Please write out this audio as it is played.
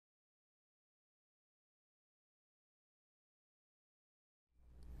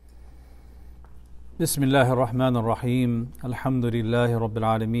بسم الله الرحمن الرحيم الحمد لله رب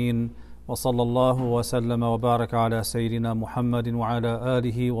العالمين وصلى الله وسلم وبارك على سيدنا محمد وعلى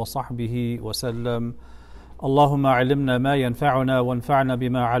آله وصحبه وسلم. اللهم علمنا ما ينفعنا وانفعنا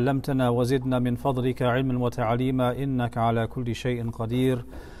بما علمتنا وزدنا من فضلك علما وتعليما إنك على كل شيء قدير.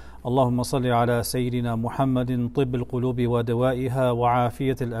 اللهم صل على سيدنا محمد طب القلوب ودوائها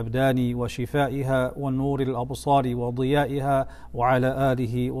وعافية الأبدان وشفائها ونور الأبصار وضيائها وعلى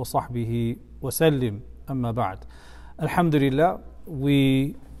آله وصحبه وسلم. أما بعد. Alhamdulillah,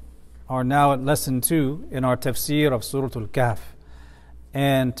 we are now at lesson 2 in our tafsir of Surah Al-Kahf.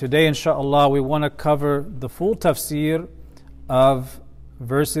 And today, inshallah, we want to cover the full tafsir of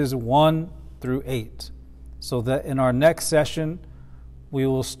verses 1 through 8. So that in our next session, we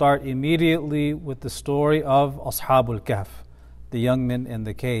will start immediately with the story of Ashabul Kahf, the young men in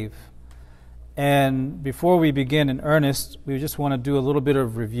the cave. And before we begin in earnest, we just want to do a little bit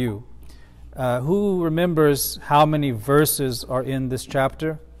of review. Who remembers how many verses are in this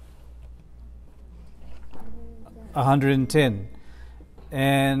chapter? 110.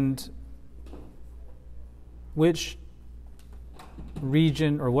 And which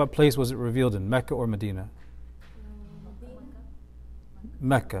region or what place was it revealed in, Mecca or Medina?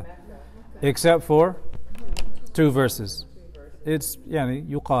 Mecca. Except for 2 verses. It's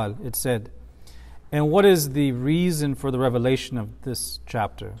yuqal, it's said. And what is the reason for the revelation of this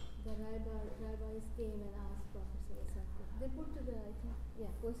chapter? The rabbis came and asked Prophet. They put to the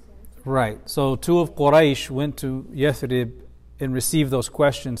questions. Right. So 2 of Quraysh went to Yathrib and received those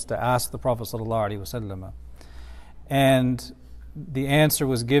questions to ask the Prophet ﷺ. And the answer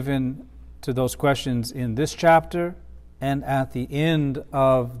was given to those questions in this chapter and at the end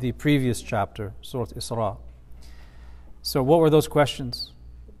of the previous chapter, Surah Isra. So what were those questions?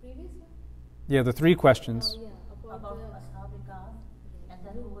 The previous one? Yeah, the 3 questions. About Ashab al-Kahf, and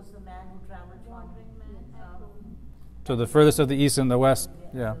then who was the man who traveled from To the furthest of the east and the west.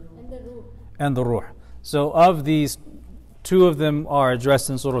 Yeah. And the Ruh. And the Ruh. So of these, 2 of them are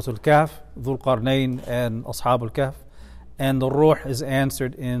addressed in Surah Al-Kahf, Dhul Qarnayn and Ashab al-Kahf. And the Ruh is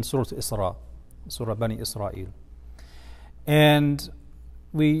answered in Surah Isra, Surah Bani Israel. And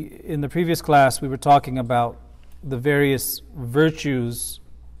in the previous class, we were talking about the various virtues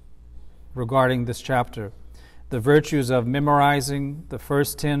regarding this chapter. The virtues of memorizing the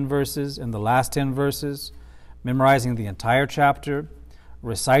first 10 verses and the last 10 verses, memorizing the entire chapter,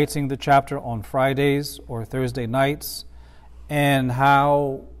 reciting the chapter on Fridays or Thursday nights, and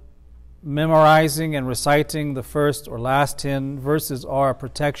how memorizing and reciting the first or last 10 verses are a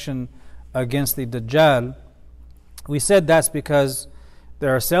protection against the Dajjal. We said that's because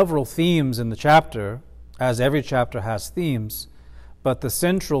there are several themes in the chapter, as every chapter has themes, but the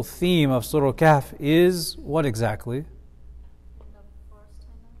central theme of Surah Kahf is what exactly?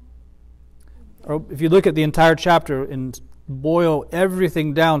 Or if you look at the entire chapter and boil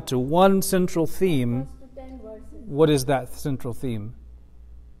everything down to one central theme, First to 10 verses. what is that central theme?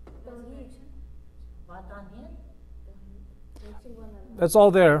 Tawheed. Watching one another. That's all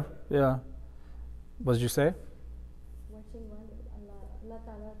there, yeah. What did you say? Watching one Allah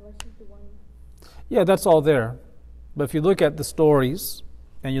Ta'ala worship to one. Yeah, that's all there. But if you look at the stories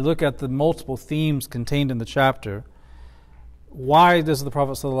and you look at the multiple themes contained in the chapter, why does the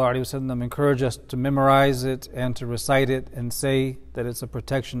Prophet ﷺ encourage us to memorize it and to recite it and say that it's a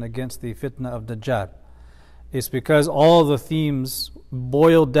protection against the fitna of Dajjal? It's because all the themes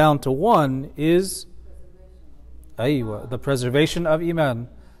boiled down to one is the preservation of Iman.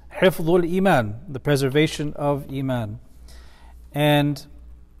 Hifdhul Iman, the preservation of Iman. And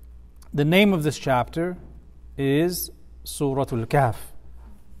the name of this chapter is Surah Al-Kahf.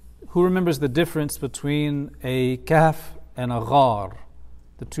 Who remembers the difference between a kahf and a ghar?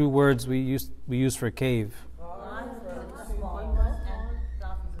 The 2 words we use for cave.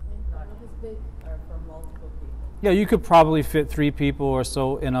 Yeah, you could probably fit 3 people or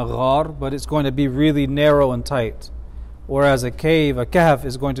so in a ghar, but it's going to be really narrow and tight. Whereas a kahf,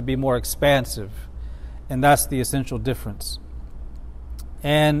 is going to be more expansive. And that's the essential difference.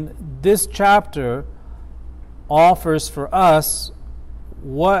 And this chapter offers for us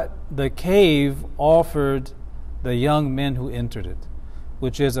what the cave offered the young men who entered it,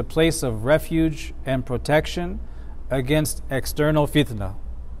 which is a place of refuge and protection against external fitna.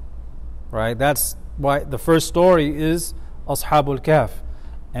 Right? That's why the first story is Ashabul Kahf,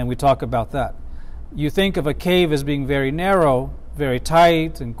 and we talk about that. You think of a cave as being very narrow, very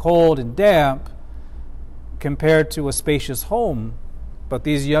tight and cold and damp compared to a spacious home. But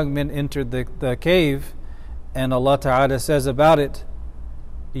these young men entered the cave, and Allah Ta'ala says about it,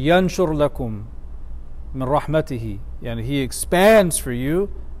 يَنْشُرْ لَكُمْ مِنْ رَحْمَتِهِ. Yani He expands for you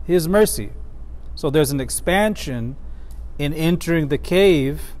His mercy. So there's an expansion in entering the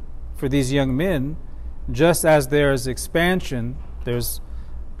cave for these young men, just as there's expansion, there's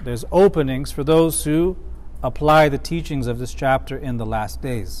openings for those who apply the teachings of this chapter in the last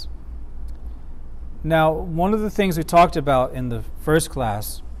days. Now, one of the things we talked about in the first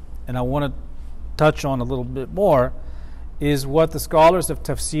class, and I want to touch on a little bit more, is what the scholars of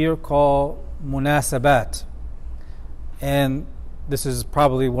tafsir call munasabat. And this is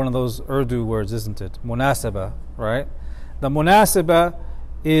probably one of those Urdu words, isn't it? Munasaba, right? The munasaba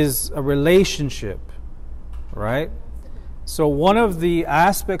is a relationship, right? So one of the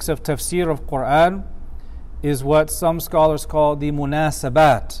aspects of tafsir of Quran is what some scholars call the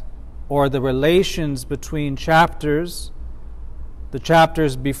munasabat, or the relations between chapters, the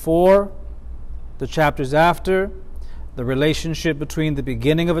chapters before, the chapters after, the relationship between the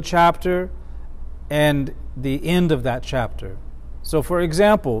beginning of a chapter and the end of that chapter. So, for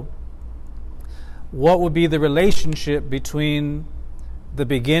example, what would be the relationship between the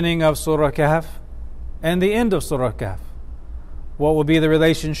beginning of Surah Kahf and the end of Surah Kahf? What would be the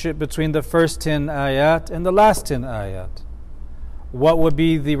relationship between the first 10 ayat and the last 10 ayat? What would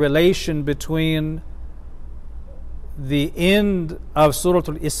be the relation between the end of Surah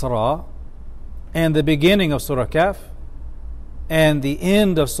Al-Isra and the beginning of Surah Kahf, and the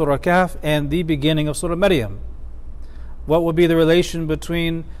end of Surah Kahf and the beginning of Surah Maryam? What would be the relation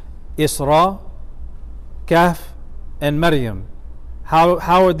between Isra, Kahf, and Maryam? How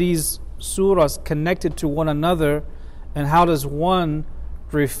are these surahs connected to one another, and how does one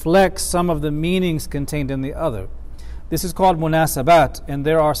reflect some of the meanings contained in the other? This is called munasabat, and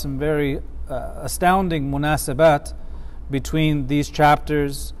there are some very astounding munasabat between these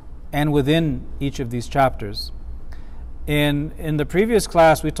chapters and within each of these chapters. In the previous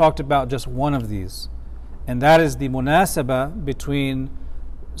class, we talked about just one of these, and that is the munasaba between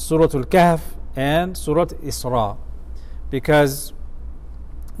Surah Al-Kahf and Surah Isra, because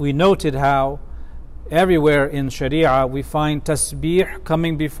we noted how everywhere in Sharia we find tasbih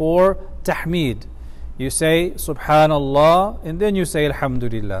coming before tahmid. You say Subhanallah and then you say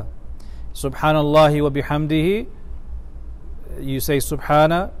Alhamdulillah. Subhanallah wa bihamdihi, you say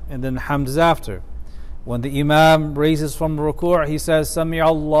Subhana and then Hamd is after. When the Imam raises from ruku', he says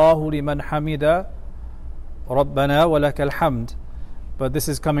Sami'allahu liman hamida Rabbana wa lakal hamd. But this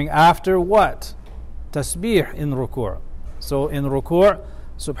is coming after what? Tasbih in ruku'. So in ruku',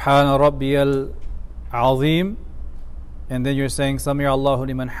 Subhana Rabbiyal Azim, and then you're saying Sami'allahu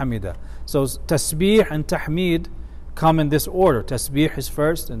liman hamida. So tasbih and tahmid come in this order. Tasbih is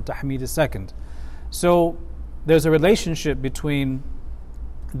first and tahmid is second. So there's a relationship between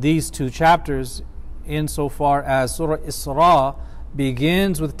these two chapters insofar as Surah Isra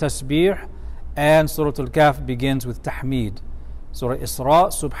begins with tasbih and Surah Al-Kahf begins with tahmid. Surah Isra,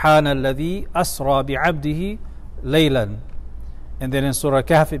 Subhana alladhi asra bi'abdihi laylan. And then in Surah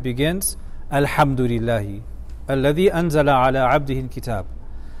Kahf it begins Alhamdulillahi alladhi anzala ala abdihi al-kitab.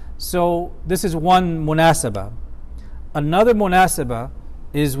 So this is one munasaba. Another munasaba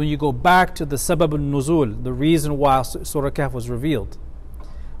is when you go back to the sabab al-nuzul, the reason why Surah Kahf was revealed.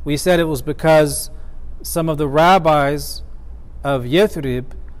 We said it was because some of the rabbis of Yathrib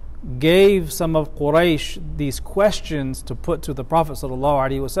gave some of Quraysh these questions to put to the Prophet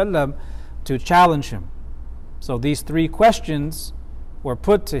ﷺ to challenge him. So these three questions were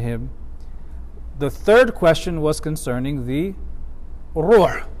put to him. The third question was concerning the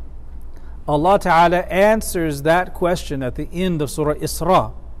ruh. Allah Ta'ala answers that question at the end of Surah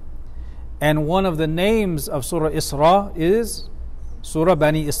Isra. And one of the names of Surah Isra is Surah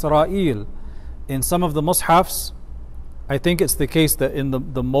Bani Israel. In some of the mushafs, I think it's the case that in the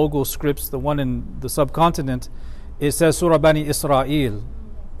Mughal scripts, the one in the subcontinent, it says Surah Bani Israel.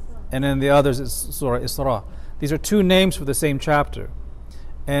 And in the others it's Surah Isra. These are two names for the same chapter.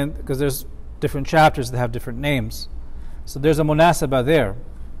 And because there's different chapters that have different names. So there's a munasaba there.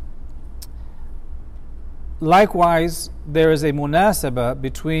 Likewise, there is a munasaba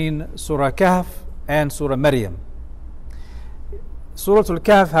between Surah Kahf and Surah Maryam. Surah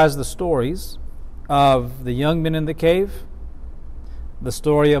Al-Kahf has the stories of the young men in the cave, the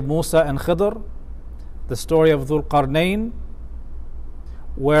story of Musa and Khidr, the story of Dhul Qarnayn,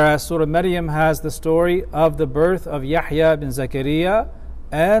 whereas Surah Maryam has the story of the birth of Yahya bin Zakaria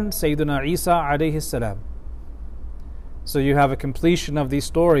and Sayyidina Isa alayhi salam. So you have a completion of these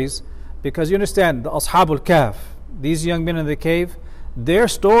stories, because you understand the Ashabul Kahf, these young men in the cave, their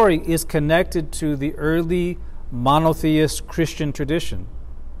story is connected to the early monotheist Christian tradition.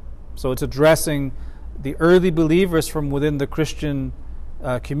 So it's addressing the early believers from within the Christian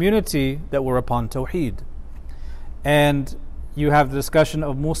community that were upon Tawheed. And you have the discussion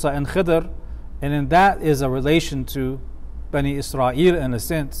of Musa and Khidr And then that is a relation to Bani Israel in a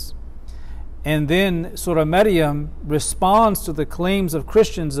sense. And then Surah Maryam responds to the claims of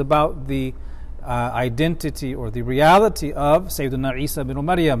Christians about the identity or the reality of Sayyidina Isa bin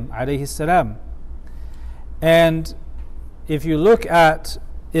Maryam alayhi salam. And if you look at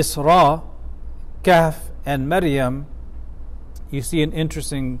Isra, Kahf, and Maryam, you see an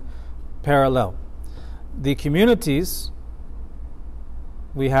interesting parallel. The communities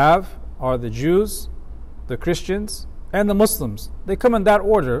we have are the Jews, the Christians, and the Muslims. They come in that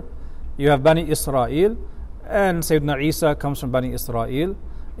order. You have Bani Israel, and Sayyidina Isa comes from Bani Israel,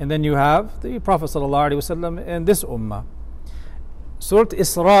 and then you have the Prophet ﷺ and this ummah. Surah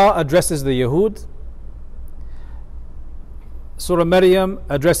Isra addresses the Yahud. Surah Maryam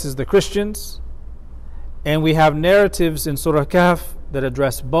addresses the Christians. And we have narratives in Surah Kahf that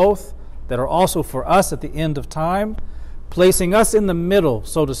address both, that are also for us at the end of time, placing us in the middle,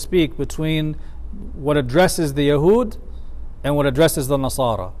 so to speak, between what addresses the Yahud and what addresses the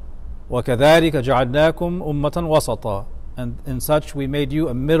Nasara. وَكَذَلِكَ جَعَلْنَاكُمْ أُمَّةً وَسَطًا. And in such we made you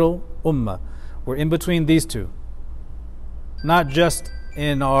a middle ummah. We're in between these two. Not just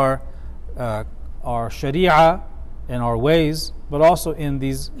in our sharia and our ways, but also in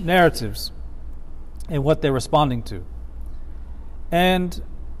these narratives and what they're responding to. And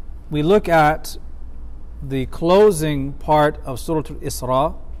we look at the closing part of Surah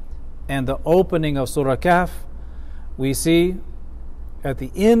Al-Isra and the opening of Surah Kahf. We see at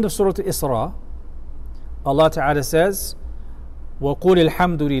the end of Surah Al-Isra, Allah Ta'ala says, وَقُولِ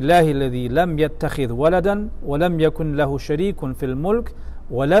الْحَمْدُ لِلَّهِ الَّذِي لَمْ يَتَّخِذْ وَلَدًا وَلَمْ يَكُنْ لَهُ شَرِيكٌ فِي الْمُلْكِ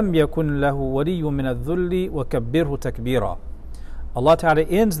وَلَمْ يَكُنْ لَهُ وَلِيٌّ مِنَ الذُّلِّ وَكَبِّرْهُ تَكْبِيرًا. Allah Ta'ala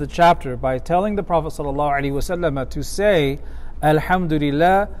ends the chapter by telling the Prophet ﷺ to say,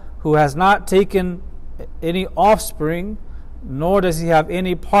 Alhamdulillah, who has not taken any offspring, nor does he have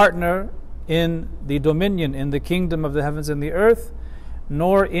any partner in the dominion, in the kingdom of the heavens and the earth,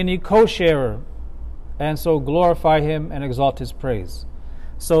 nor any co-sharer, and so glorify him and exalt his praise.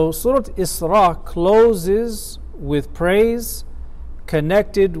 So Surah Isra closes with praise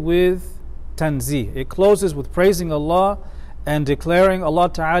connected with tanzih. It closes with praising Allah and declaring Allah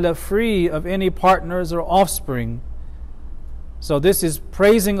Ta'ala free of any partners or offspring. So this is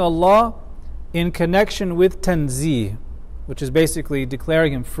praising Allah in connection with tanzih, which is basically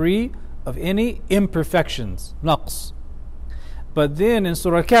declaring him free of any imperfections, naqs. But then in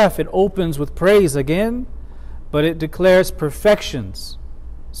Surah Kahf it opens with praise again, but it declares perfections.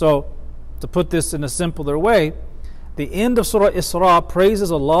 So to put this in a simpler way, the end of Surah Isra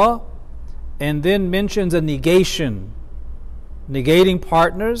praises Allah and then mentions a negation, negating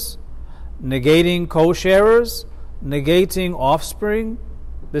partners, negating co-sharers, negating offspring.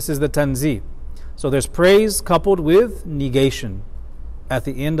 This is the tanzih. So there's praise coupled with negation at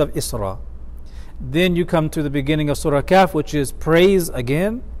the end of Isra. Then you come to the beginning of Surah Kahf, which is praise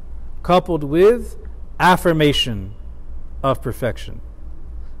again, coupled with affirmation of perfection.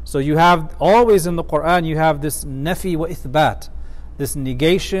 So you have always in the Quran, you have this nafi wa ithbat, this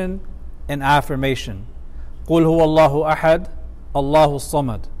negation and affirmation. قُلْ هُوَ اللَّهُ أَحَدٌ Allahu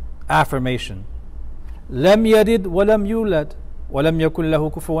Samad, affirmation. لَمْ يَلِدْ وَلَمْ يُولَدْ وَلَمْ يَكُنْ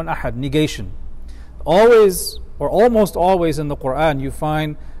لَهُ كُفُوًا أَحَدٌ, negation. Always, or almost always in the Quran, you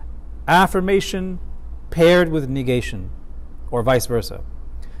find affirmation paired with negation, or vice versa.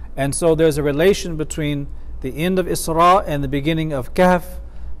 And so there's a relation between the end of Isra and the beginning of Kahf,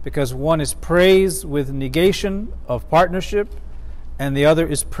 because one is praise with negation of partnership, and the other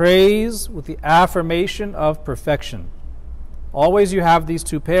is praise with the affirmation of perfection. Always you have these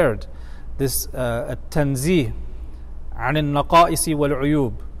two paired. This tanzih عن النقائص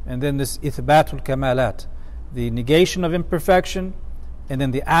والعيوب, and then this إثبات الكمالات, the negation of imperfection, and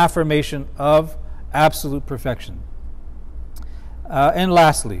then the affirmation of absolute perfection. And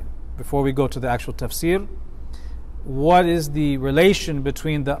lastly, before we go to the actual tafsir, what is the relation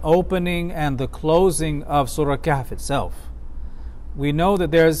between the opening and the closing of Surah Kahf itself? We know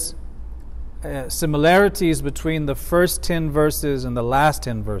that there's similarities between the first 10 verses and the last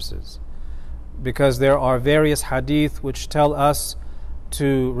 10 verses, because there are various hadith which tell us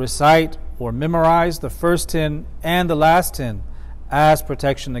to recite or memorize the first 10 and the last 10 as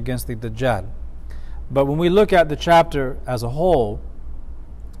protection against the Dajjal. But when we look at the chapter as a whole,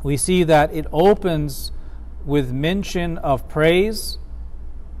 we see that it opens with mention of praise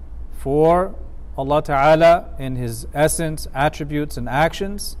for Allah Ta'ala in His essence, attributes, and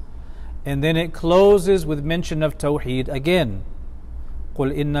actions, and then it closes with mention of Tawheed again.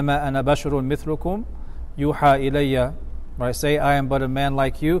 قُلْ إِنَّمَا أَنَا بَشَرٌ مِثْلُكُمْ يُوحَى إِلَيَّ. Right? Say, I am but a man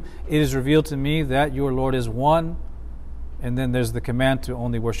like you. It is revealed to me that your Lord is one. And then there's the command to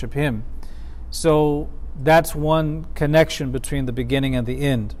only worship Him. So that's one connection between the beginning and the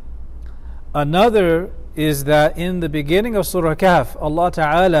end. Another is that in the beginning of Surah Kahf, Allah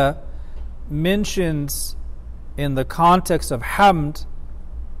Ta'ala mentions in the context of hamd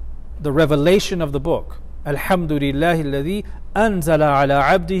the revelation of the book. Alhamdulillahi alladhi anzala ala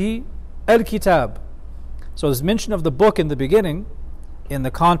abdihi al-kitab. So there's mention of the book in the beginning in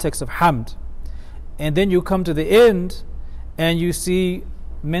the context of hamd. And then you come to the end and you see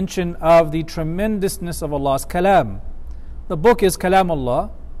mention of the tremendousness of Allah's kalam. The book is kalam Allah.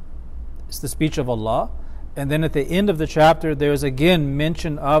 It's the speech of Allah. And then at the end of the chapter there is again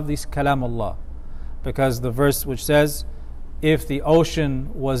mention of this kalam Allah. Because the verse which says, if the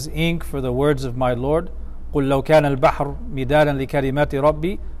ocean was ink for the words of my Lord, قُلْ لَوْ كَانَ الْبَحْرُ مِدَادًا لِكَلِمَاتِ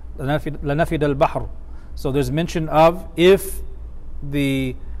رَبِّي لَنَفِدَ الْبَحْرُ. So there's mention of if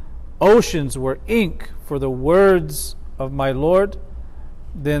the oceans were ink for the words of my Lord,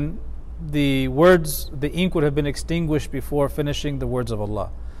 then the ink would have been extinguished before finishing the words of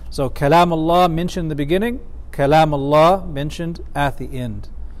Allah. So Kalam Allah mentioned in the beginning, Kalam Allah mentioned at the end.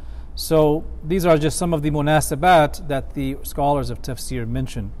 So these are just some of the munasabat that the scholars of tafsir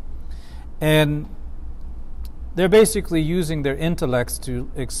mention. And they're basically using their intellects to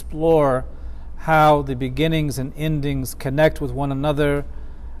explore how the beginnings and endings connect with one another,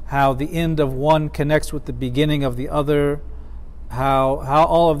 how the end of one connects with the beginning of the other, how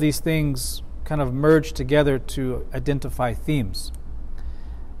all of these things kind of merge together to identify themes.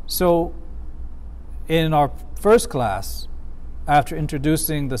 So in our first class, after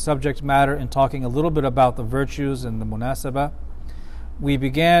introducing the subject matter and talking a little bit about the virtues and the munasabah, we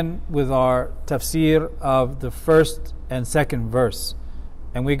began with our tafsir of the first and second verse.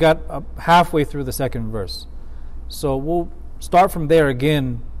 And we got halfway through the second verse. So we'll start from there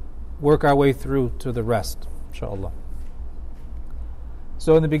again, work our way through to the rest, inshallah.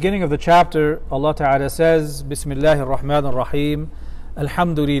 So in the beginning of the chapter, Allah Ta'ala says, Bismillahir Rahmanir Rahim,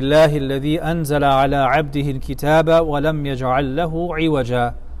 Alhamdulillahi alladhi anzala ala abdihi al-kitaba wa lam yaj'al lahu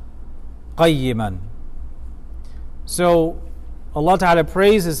 'iwaja qayyiman. So Allah Ta'ala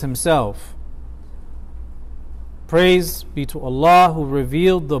praises Himself. Praise be to Allah who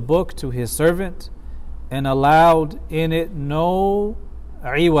revealed the book to His servant and allowed in it no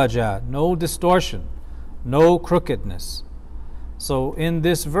 'iwaja, no distortion, no crookedness. So in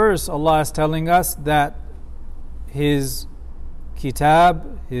this verse, Allah is telling us that His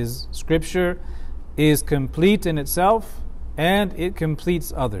kitab, His scripture, is complete in itself and it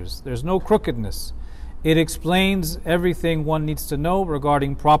completes others. There's no crookedness. It explains everything one needs to know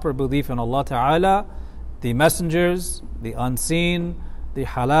regarding proper belief in Allah Ta'ala, the messengers, the unseen, the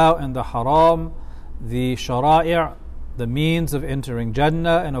halal and the haram, the shara'i', the means of entering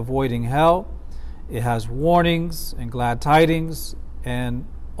Jannah and avoiding hell. It has warnings and glad tidings and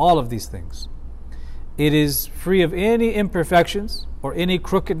all of these things. It is free of any imperfections or any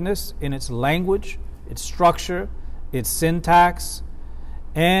crookedness in its language, its structure, its syntax,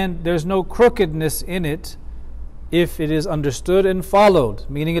 and there's no crookedness in it if it is understood and followed,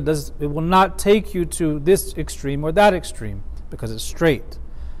 meaning it will not take you to this extreme or that extreme because it's straight.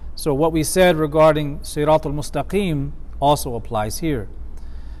 So what we said regarding Sirat al-Mustaqim also applies here.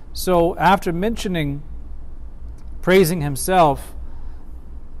 So after mentioning, praising Himself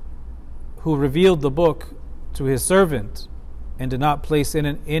who revealed the book to His servant and did not place in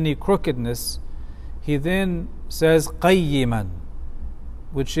it any crookedness, He then says qayyiman,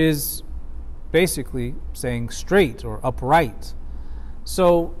 which is basically saying straight or upright.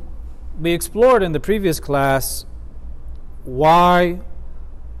 So we explored in the previous class why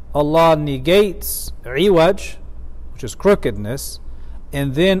Allah negates iwaj, which is crookedness,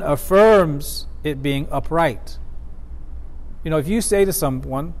 and then affirms it being upright. You know, if you say to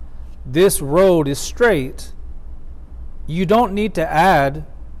someone, this road is straight, you don't need to add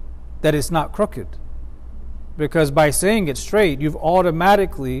that it's not crooked. Because by saying it's straight, you've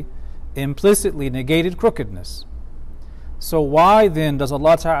automatically, implicitly negated crookedness. So why then does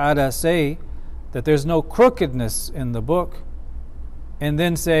Allah Ta'ala say that there's no crookedness in the book and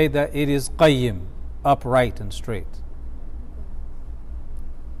then say that it is qayyim, upright and straight?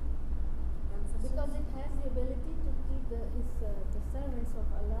 Because it has the ability to keep the servants of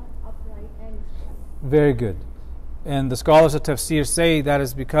Allah upright and straight. Very good. And the scholars of tafsir say that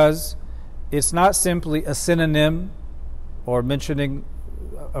is because it's not simply a synonym or mentioning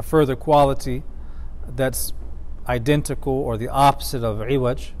a further quality that's identical or the opposite of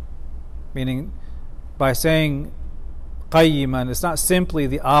iwaj, meaning by saying qayyiman, it's not simply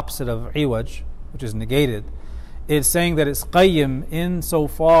the opposite of iwaj, which is negated. It's saying that it's qayyim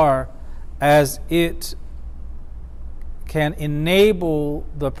insofar as it can enable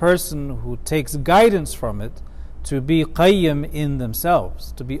the person who takes guidance from it to be qayyim in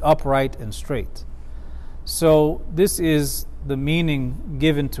themselves, to be upright and straight. So this is the meaning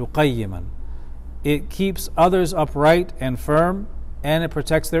given to qayyiman. It keeps others upright and firm, and it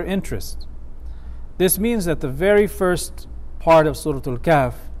protects their interest. This means that the very first part of Surah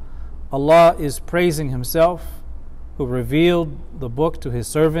Al-Kahf, Allah is praising Himself, who revealed the book to His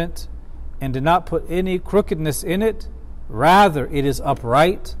servant and did not put any crookedness in it. Rather, it is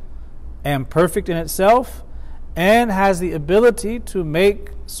upright and perfect in itself and has the ability to make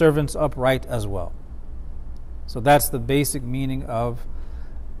servants upright as well. So that's the basic meaning of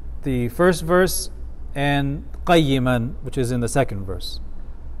the first verse and qayyiman, which is in the second verse.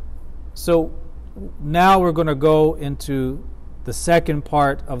 So now we're going to go into the second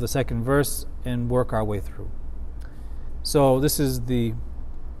part of the second verse and work our way through. So this is the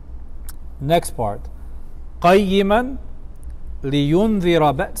next part. قيما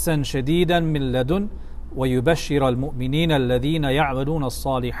لينذر بأسا شديدا من لدن ويبشر المؤمنين الذين يعملون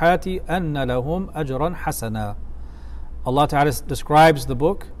الصالحات أن لهم أجرا حسنا. Allah Ta'ala describes the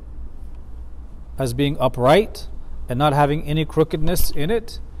book as being upright and not having any crookedness in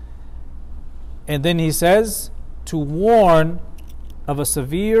it. And then He says to warn of a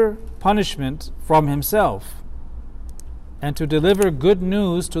severe punishment from Himself, and to deliver good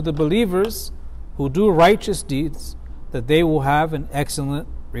news to the believers who do righteous deeds, that they will have an excellent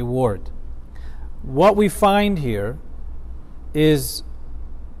reward. What we find here is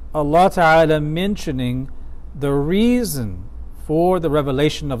Allah Ta'ala mentioning the reason for the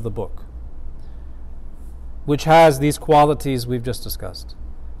revelation of the book, which has these qualities we've just discussed.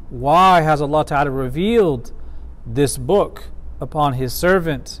 Why has Allah Ta'ala revealed this book upon His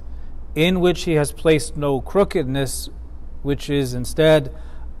servant, in which He has placed no crookedness, which is instead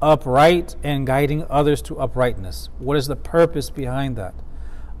upright and guiding others to uprightness? What is the purpose behind that?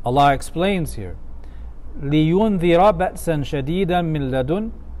 Allah explains here, لِيُنذِرَ بَأْسًا شَدِيدًا مِنْ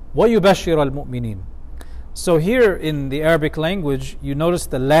لَدُنْ وَيُبَشِّرَ الْمُؤْمِنِينَ. So here in the Arabic language, you notice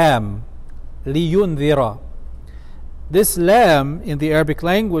the lam, لِيُنذِرَ. This lam in the Arabic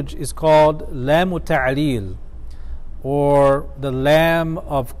language is called lamu ta'lil, or the lam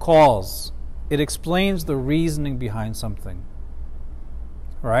of cause. It explains the reasoning behind something.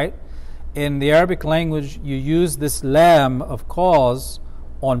 Right? In the Arabic language, you use this lam of cause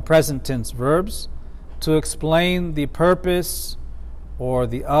on present tense verbs to explain the purpose or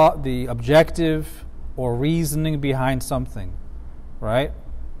the objective or reasoning behind something. Right?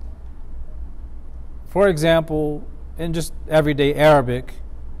 For example, in just everyday Arabic,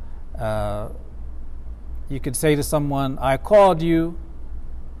 you could say to someone, I called you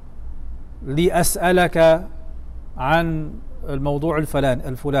لأسألك عن الموضوع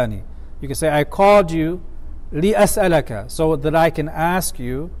الفلاني. You can say, I called you لأسألك, so that I can ask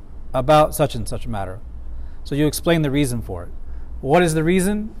you about such and such matter. So you explain the reason for it. What is the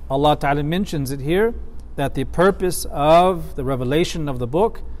reason? Allah Ta'ala mentions it here, that the purpose of the revelation of the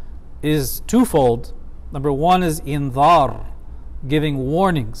book is twofold. Number one is indhar, giving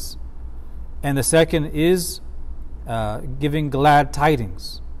warnings. And the second is giving glad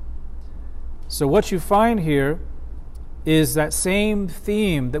tidings. So what you find here is that same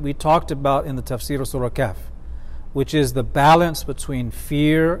theme that we talked about in the tafsir of Surah Kahf, which is the balance between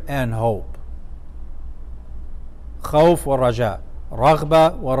fear and hope. Khawf wa raja,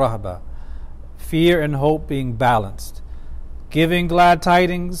 raghba wa rahba. Fear and hope being balanced. Giving glad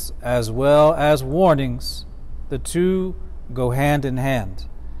tidings as well as warnings. The two go hand in hand.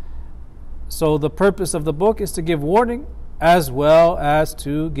 So the purpose of the book is to give warning as well as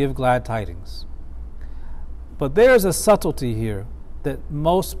to give glad tidings. But there's a subtlety here that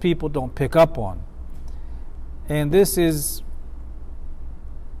most people don't pick up on. And this is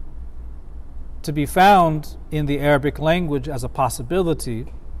to be found in the Arabic language as a possibility,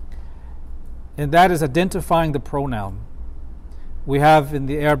 and that is identifying the pronoun. We have in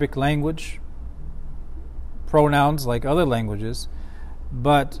the Arabic language pronouns like other languages,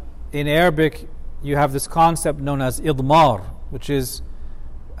 but in Arabic you have this concept known as idmar, which is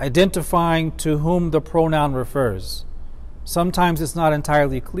identifying to whom the pronoun refers. Sometimes it's not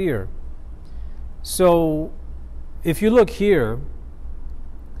entirely clear. So if you look here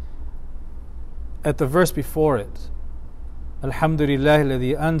at the verse before it, Alhamdulillah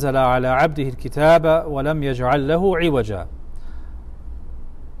alladhi anzala ala abdihi al-kitaba wa lam yaj'al lahu 'iwaja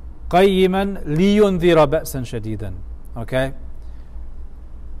qayyiman liyundhira ba'san shadidan. Okay?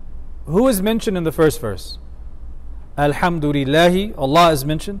 Who is mentioned in the first verse? Alhamdulillahi, Allah is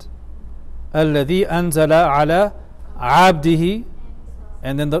mentioned. Alladhi anzala ala abdihi,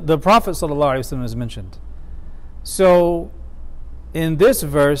 and then the Prophet ﷺ is mentioned. So, in this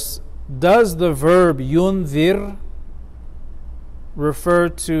verse, does the verb yunzir refer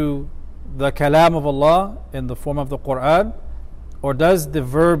to the kalam of Allah in the form of the Quran, or does the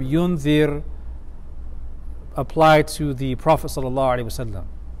verb yunzir apply to the Prophet sallallahu alaihi wasallam?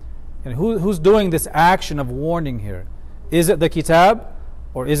 And who's doing this action of warning here? Is it the kitab,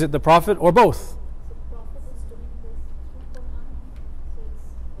 or is it the Prophet, or both? The Prophet is doing this through Quran, so it's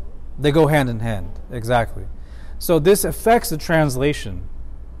both. They go hand in hand, exactly. So this affects the translation.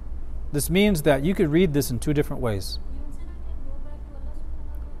 This means that you could read this in two different ways. Yunzira can go back to Allah subhanahu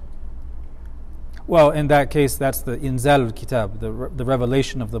wa ta'ala. Well, in that case, that's the inzal al-kitab, the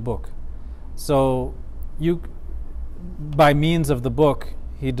revelation of the book. So, by means of the book,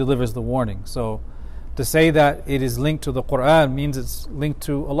 he delivers the warning. So, to say that it is linked to the Quran means it's linked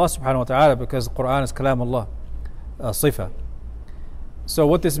to Allah subhanahu wa ta'ala, because the Quran is kalam Allah, sifa. So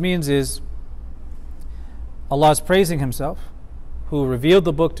what this means is Allah is praising Himself, who revealed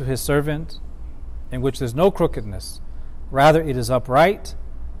the book to His servant, in which there's no crookedness. Rather, it is upright,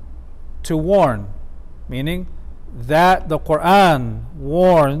 to warn, meaning that the Quran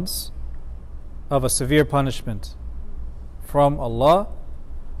warns of a severe punishment from Allah,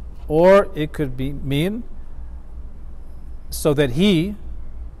 or it could mean so that He,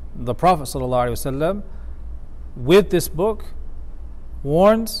 the Prophet ﷺ, with this book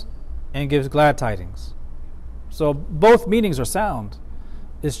warns and gives glad tidings. So both meanings are sound.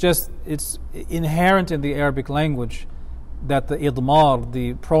 It's inherent in the Arabic language that the idmar,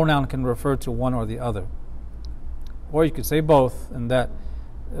 the pronoun, can refer to one or the other. Or you could say both, and that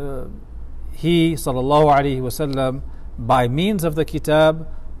He, sallallahu alaihi wasallam, by means of the kitab,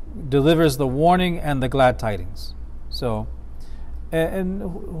 delivers the warning and the glad tidings. So, and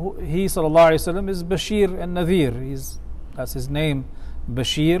He, sallallahu alaihi wasallam, is Bashir and Nadhir. That's His name,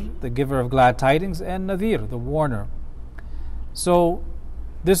 Bashir, the giver of glad tidings, and Nadhir, the warner. So,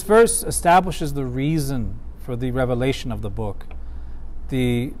 this verse establishes the reason for the revelation of the book,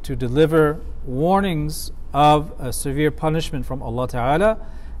 to deliver warnings of a severe punishment from Allah Ta'ala,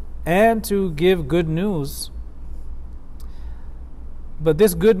 and to give good news. But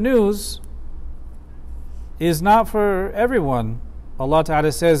this good news is not for everyone. Allah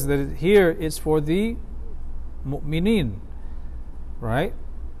Ta'ala says that here it's for the mu'mineen, right?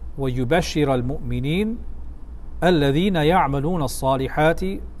 وَيُبَشِّرَ الْمُؤْمِنِينَ الَّذِينَ يَعْمَلُونَ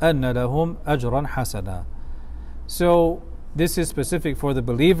الصَّالِحَاتِ أَنَّ لَهُمْ أَجْرًا حَسَنًا. So this is specific for the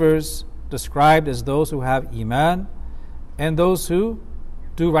believers, described as those who have iman and those who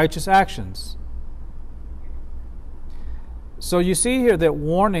do righteous actions. So you see here that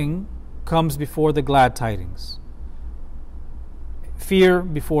warning comes before the glad tidings, fear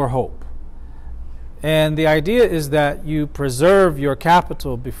before hope. And the idea is that you preserve your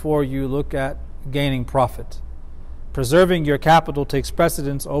capital before you look at gaining profit. Preserving your capital takes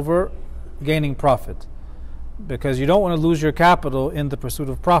precedence over gaining profit, because you don't want to lose your capital in the pursuit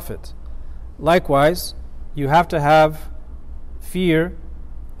of profit. Likewise, you have to have fear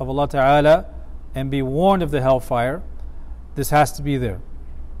of Allah Ta'ala and be warned of the hellfire. This has to be there.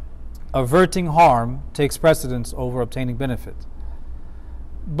 Averting harm takes precedence over obtaining benefit.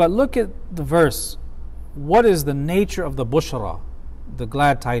 But look at the verse. What is the nature of the bushra, the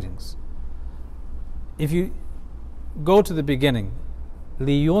glad tidings? If you go to the beginning,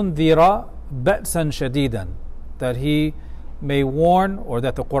 لِيُنذِرَ بَأْسًا شَدِيدًا, that He may warn, or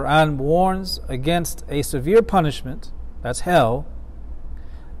that the Quran warns against a severe punishment, that's hell,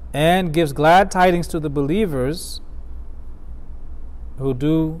 and gives glad tidings to the believers who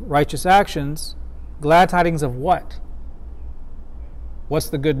do righteous actions. Glad tidings of what? What's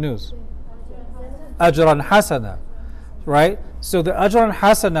the good news? Ajran hasana, right? So the ajran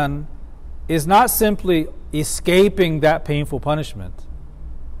hasanan is not simply escaping that painful punishment.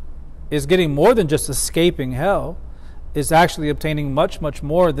 It's getting more than just escaping hell. It's actually obtaining much, much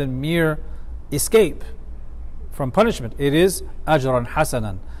more than mere escape from punishment. It is ajran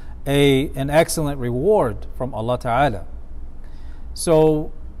hasanan, an excellent reward from Allah Ta'ala.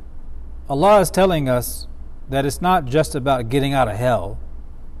 So Allah is telling us that it's not just about getting out of hell,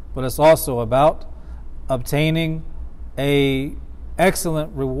 but it's also about obtaining a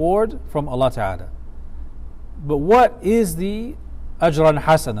excellent reward from Allah Ta'ala. But what is the ajran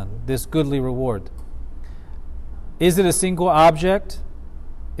hasanan, this goodly reward? Is it a single object?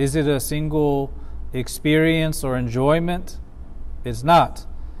 Is it a single experience or enjoyment? It's not.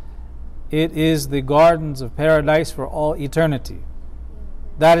 It is the gardens of paradise for all eternity.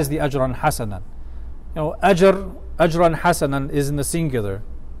 That is the ajran hasanan. Ajran hasanan is in the singular,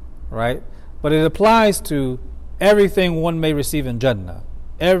 right? But it applies to everything one may receive in Jannah.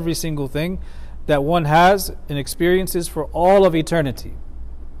 Every single thing that one has and experiences for all of eternity.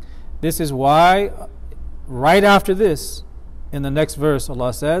 This is why, right after this, in the next verse,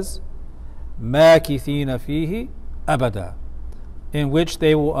 Allah says, مَاكِثِينَ فِيهِ أَبَدًا, in which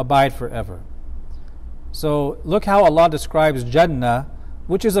they will abide forever. So look how Allah describes Jannah,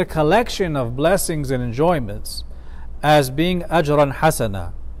 which is a collection of blessings and enjoyments, as being ajran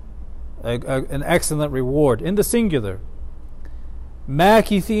hasana, an excellent reward, in the singular.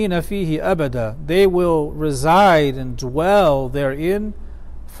 مَاكِثِينَ فِيهِ أَبَدًا, they will reside and dwell therein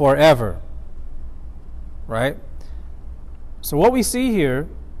forever. Right? So what we see here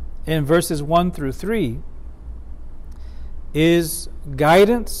in verses 1 through 3 is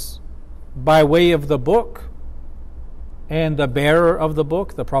guidance by way of the book and the bearer of the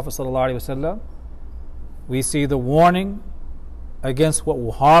book, the Prophet ﷺ. We see the warning against what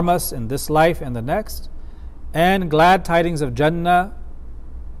will harm us in this life and the next, and glad tidings of Jannah,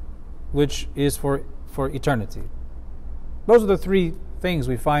 which is for eternity. Those are the three things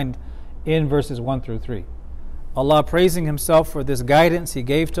we find in verses 1 through 3. Allah praising Himself for this guidance He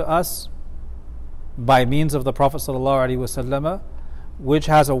gave to us by means of the Prophet ﷺ, which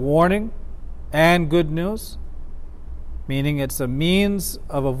has a warning and good news, meaning it's a means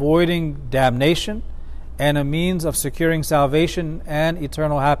of avoiding damnation and a means of securing salvation and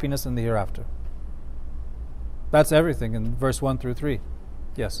eternal happiness in the hereafter. That's everything in verse 1 through 3.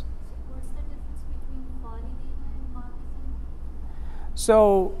 Yes? What's the difference between Khalidin and Makithin?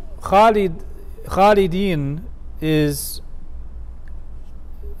 So, Khalidin is,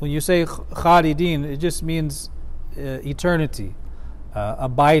 when you say Khalidin, it just means eternity,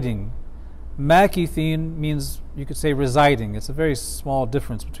 abiding. Makithin means, you could say, residing. It's a very small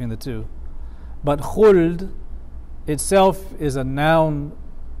difference between the two. But khuld itself is a noun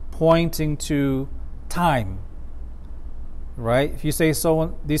pointing to time. Right? If you say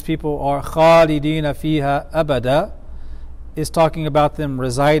these people are khalidina fiha abada, is talking about them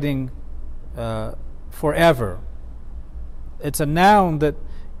residing forever. It's a noun that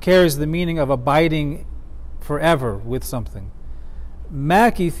carries the meaning of abiding forever with something.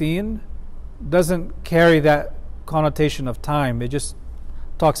 Makithin doesn't carry that connotation of time. It just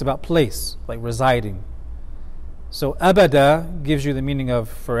talks about place, like residing. So abada gives you the meaning of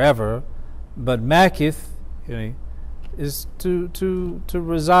forever, but makith is to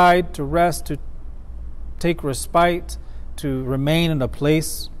reside, to rest, to take respite, to remain in a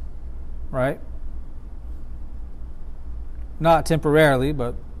place, right? Not temporarily,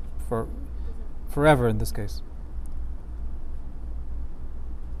 but for forever in this case.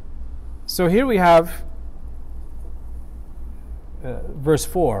 So here we have verse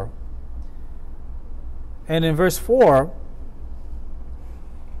 4. And in verse 4,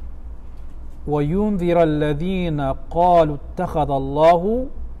 وَيُنذِرَ الَّذِينَ قَالُوا اتَّخَذَ اللَّهُ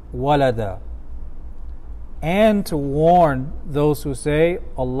وَلَدًا, and to warn those who say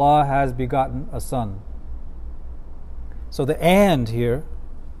Allah has begotten a son. So the and here,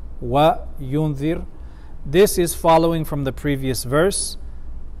 وَيُنذِرْ, this is following from the previous verse.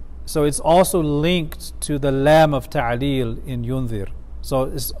 So it's also linked to the lam of ta'lil in yunzir. So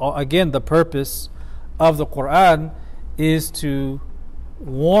it's, again, the purpose of the Quran is to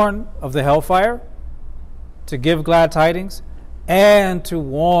warn of the hellfire, to give glad tidings, and to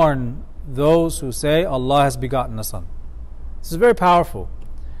warn those who say Allah has begotten a son. This is very powerful,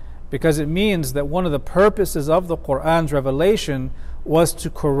 because it means that one of the purposes of the Quran's revelation was to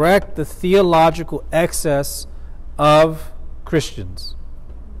correct the theological excess of Christians.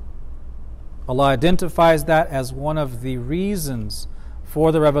 Allah identifies that as one of the reasons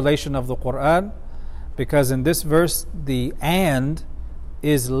for the revelation of the Quran, because in this verse the and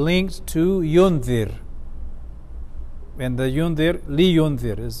is linked to yunzir, and the yunzir, li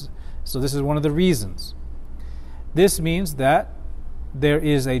yunzir, is, so this is one of the reasons. This means that there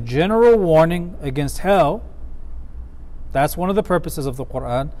is a general warning against hell. That's one of the purposes of the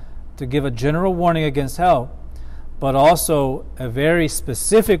Quran, to give a general warning against hell, but also a very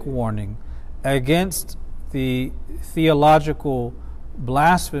specific warning against the theological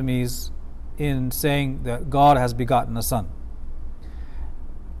blasphemies in saying that God has begotten a son.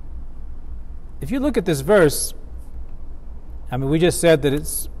 If you look at this verse, we just said that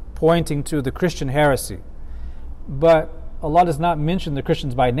it's pointing to the Christian heresy, but Allah does not mention the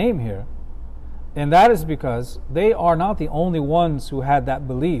Christians by name here, and that is because they are not the only ones who had that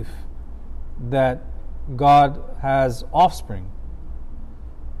belief that God has offspring.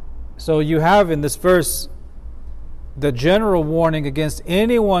 So you have in this verse the general warning against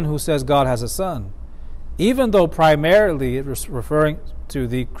anyone who says God has a son, even though primarily it was referring to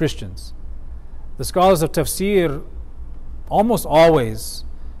the Christians. The scholars of tafsir almost always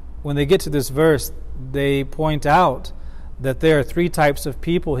when they get to this verse, they point out that there are three types of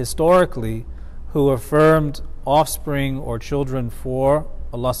people historically who affirmed offspring or children for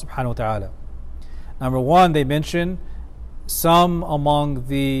Allah subhanahu wa ta'ala. Number one, they mention some among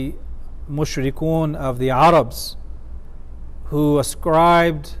the mushrikun of the Arabs who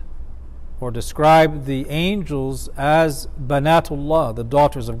ascribed or described the angels as Banatullah, the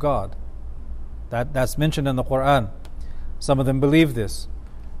daughters of God. That's mentioned in the Quran. Some of them believe this.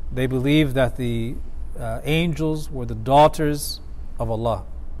 They believe that the angels were the daughters of Allah.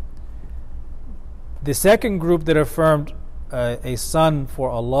 The second group that affirmed a son for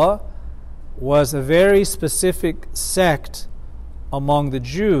Allah was a very specific sect among the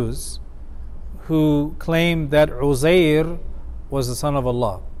Jews who claimed that Uzair was the son of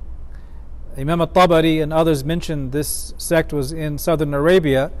Allah. Imam al-Tabari and others mentioned this sect was in southern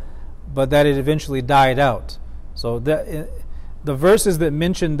Arabia, but that it eventually died out. So the verses that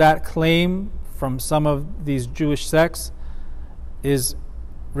mention that claim from some of these Jewish sects is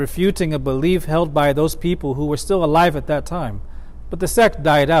refuting a belief held by those people who were still alive at that time. But the sect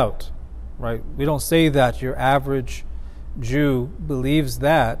died out, right? We don't say that your average Jew believes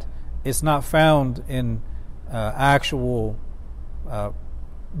that. It's not found in actual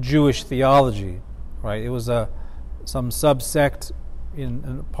Jewish theology, right? It was some subsect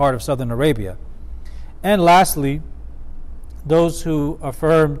in part of southern Arabia. And lastly, those who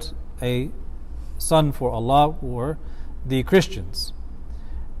affirmed a son for Allah were the Christians.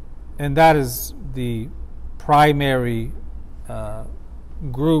 And that is the primary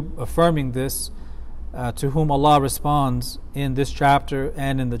group affirming this, to whom Allah responds in this chapter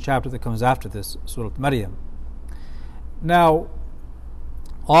and in the chapter that comes after this, Surah Maryam. Now,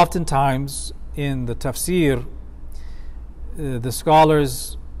 oftentimes in the tafsir, the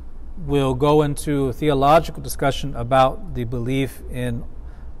scholars will go into a theological discussion about the belief in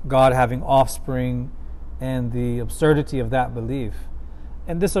God having offspring and the absurdity of that belief.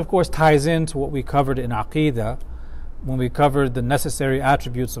 And this, of course, ties into what we covered in Aqidah when we covered the necessary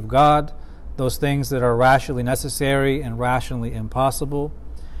attributes of God, those things that are rationally necessary and rationally impossible.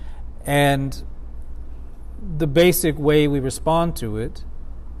 And the basic way we respond to it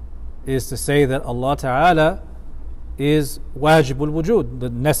is to say that Allah Ta'ala is wajibul wujud, the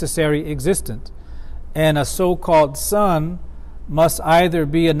necessary existent. And a so-called son must either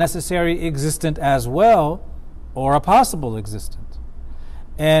be a necessary existent as well or a possible existent.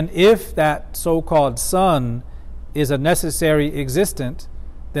 And if that so-called son is a necessary existent,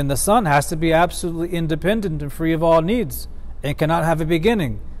 then the son has to be absolutely independent and free of all needs and cannot have a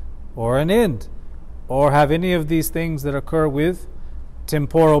beginning or an end or have any of these things that occur with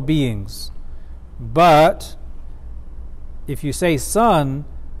temporal beings. But if you say son,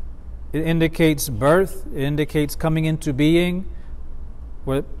 it indicates birth, it indicates coming into being,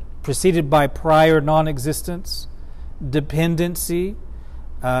 preceded by prior non-existence, dependency,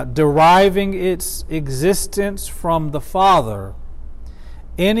 deriving its existence from the Father.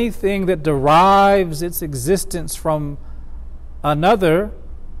 Anything that derives its existence from another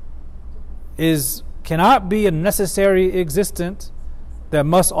cannot be a necessary existent that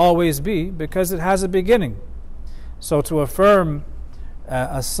must always be, because it has a beginning. So to affirm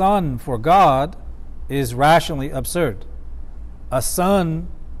a son for God is rationally absurd. A son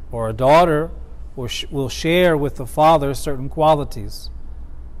or a daughter will share with the father certain qualities.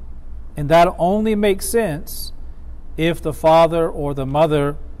 And that only makes sense if the father or the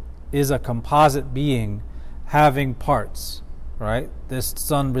mother is a composite being having parts, right? This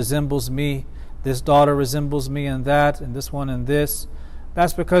son resembles me, this daughter resembles me in that, and this one in this.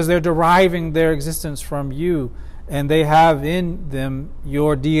 That's because they're deriving their existence from you, and they have in them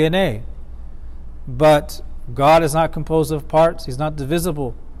your DNA. But God is not composed of parts. He's not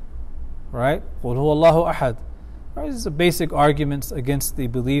divisible, right? قُلْ هُوَ اللَّهُ أَحَدٌ. Right? These are basic arguments against the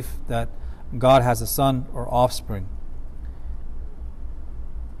belief that God has a son or offspring.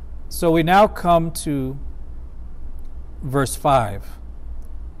 So we now come to verse 5.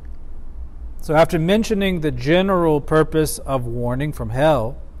 So after mentioning the general purpose of warning from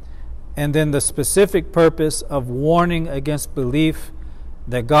hell, and then the specific purpose of warning against belief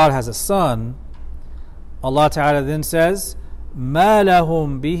that God has a son, Allah Ta'ala then says, مَا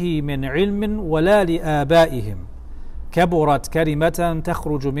لَهُمْ بِهِ مِنْ عِلْمٍ وَلَا لِآبَائِهِمْ كَبُرَتْ كَلِمَةً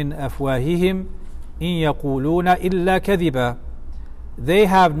تَخْرُجُ مِنْ أَفْوَاهِهِمْ إِنْ يَقُولُونَ إِلَّا كَذِبًا. They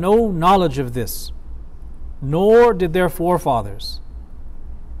have no knowledge of this, nor did their forefathers.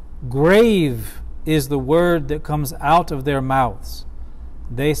 Grave is the word that comes out of their mouths.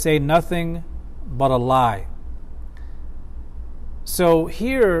 They say nothing but a lie. So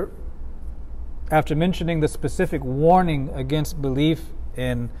here, after mentioning the specific warning against belief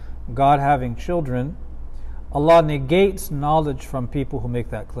in God having children, Allah negates knowledge from people who make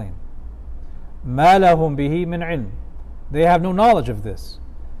that claim. مَا لَهُمْ بِهِ مِنْ عِلْمٍ. They have no knowledge of this.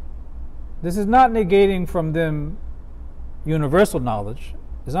 This is not negating from them universal knowledge.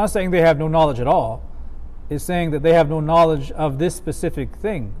 It's not saying they have no knowledge at all. It's saying that they have no knowledge of this specific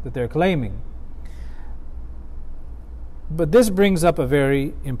thing that they're claiming. But this brings up a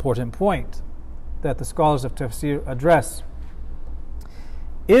very important point that the scholars of tafsir address.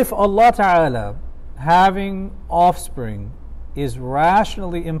 If Allah Ta'ala having offspring is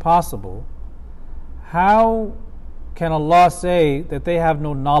rationally impossible, how can Allah say that they have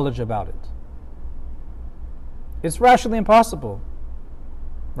no knowledge about it? It's rationally impossible,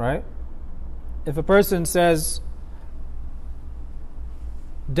 right? If a person says,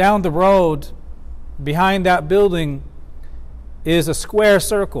 down the road, behind that building is a square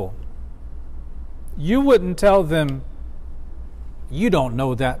circle, you wouldn't tell them, you don't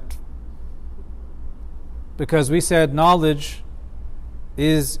know that. Because we said knowledge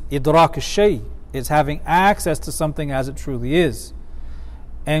is idrak al-shay. It's having access to something as it truly is.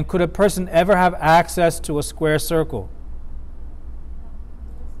 And could a person ever have access to a square circle?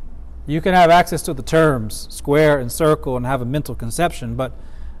 You can have access to the terms square and circle and have a mental conception, but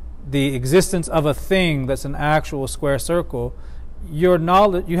the existence of a thing that's an actual square circle, your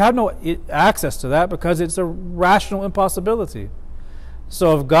knowledge, you have no access to that because it's a rational impossibility.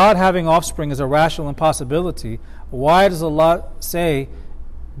 So if God having offspring is a rational impossibility, why does Allah say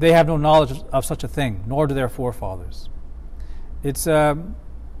they have no knowledge of such a thing, nor do their forefathers? It's an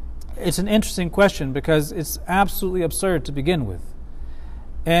interesting question because it's absolutely absurd to begin with.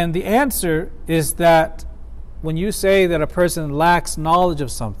 And the answer is that when you say that a person lacks knowledge of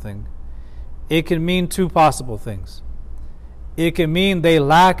something, it can mean two possible things. It can mean they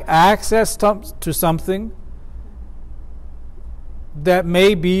lack access to something that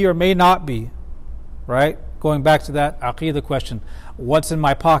may be or may not be, right? Going back to that aqeedah question, what's in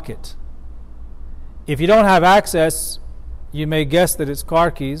my pocket? If you don't have access, you may guess that it's car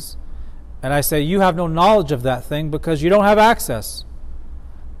keys, and I say you have no knowledge of that thing because you don't have access.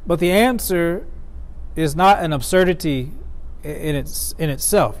 But the answer is not an absurdity in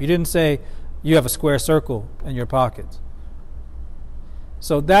itself. You didn't say you have a square circle in your pocket.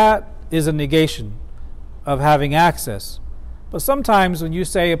 So that is a negation of having access. But sometimes when you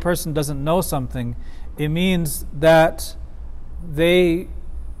say a person doesn't know something, it means that they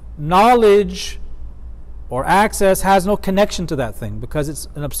knowledge or access has no connection to that thing because it's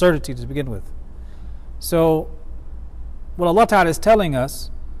an absurdity to begin with. So what Allah Ta'ala is telling us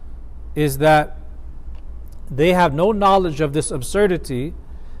is that they have no knowledge of this absurdity.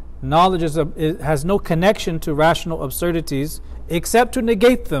 Knowledge has no connection to rational absurdities except to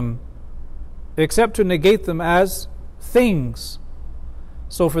negate them as things.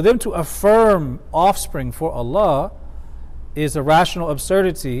 So for them to affirm offspring for Allah is a rational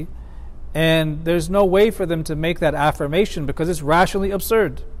absurdity, and there's no way for them to make that affirmation because it's rationally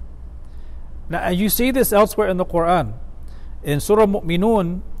absurd. Now you see this elsewhere in the Quran. In Surah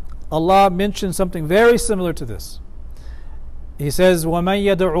Mu'minun, Allah mentions something very similar to this. He says, وَمَنْ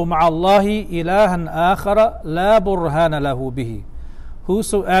يَدْعُ مَعَ اللَّهِ إِلَهًا آخَرَ لَا بُرْهَانَ لَهُ بِهِ.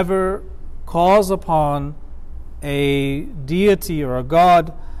 Whosoever calls upon a deity or a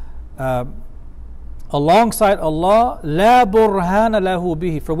god alongside Allah, لَا بُرْهَانَ لَهُ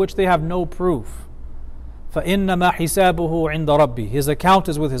بِهِ, for which they have no proof. فَإِنَّمَا حِسَابُهُ عِنْدَ رَبِّهِ. His account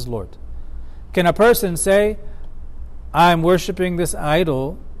is with his Lord. Can a person say, I'm worshipping this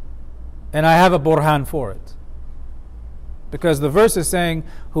idol and I have a burhan for it? Because the verse is saying,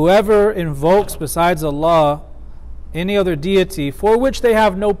 whoever invokes besides Allah any other deity for which they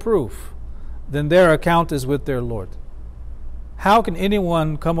have no proof, then their account is with their Lord. How can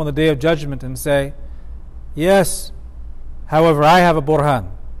anyone come on the Day of Judgment and say, yes, however, I have a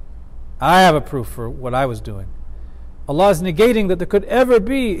burhan, I have a proof for what I was doing? Allah is negating that there could ever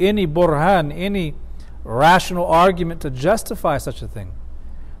be any burhan, any rational argument to justify such a thing.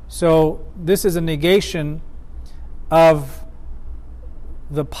 So this is a negation of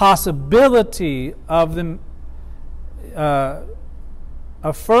the possibility of them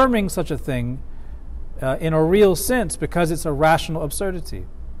affirming such a thing in a real sense because it's a rational absurdity.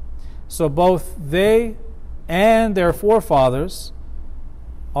 So both they and their forefathers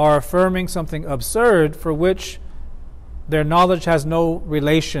are affirming something absurd for which their knowledge has no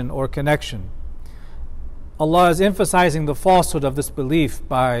relation or connection. Allah is emphasizing the falsehood of this belief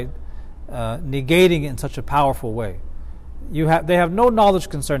by negating it in such a powerful way. They have no knowledge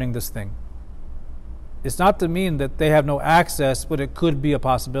concerning this thing. It's not to mean that they have no access, but it could be a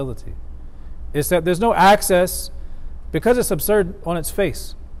possibility. It's that there's no access because it's absurd on its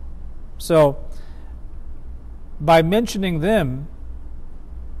face. So, by mentioning them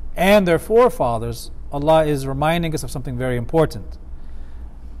and their forefathers, Allah is reminding us of something very important.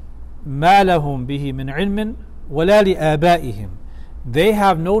 مَا لَهُمْ بِهِ مِنْ عِلْمٍ وَلَا لِآبَائِهِمْ. They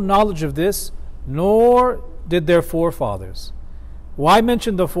have no knowledge of this, nor did their forefathers. Why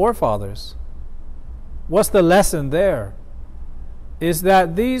mention the forefathers? What's the lesson there? Is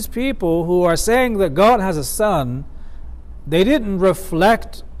that these people who are saying that God has a son, they didn't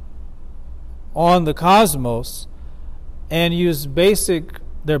reflect on the cosmos and use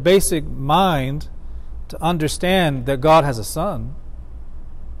their basic mind to understand that God has a son.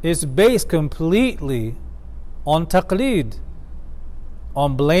 It's based completely on taqlid,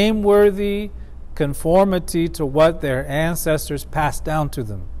 on blameworthy conformity to what their ancestors passed down to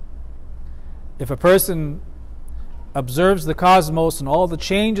them. If a person observes the cosmos and all the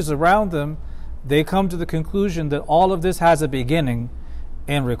changes around them, they come to the conclusion that all of this has a beginning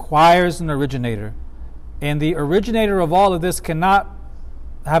and requires an originator. And the originator of all of this cannot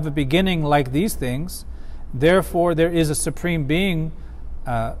have a beginning like these things. Therefore, there is a supreme being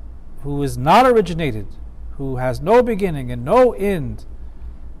who is not originated, who has no beginning and no end.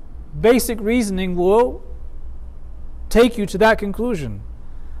 Basic reasoning will take you to that conclusion.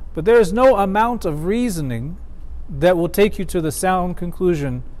 But there is no amount of reasoning that will take you to the sound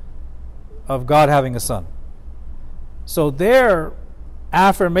conclusion of God having a son. So their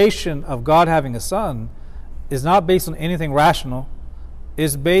affirmation of God having a son is not based on anything rational.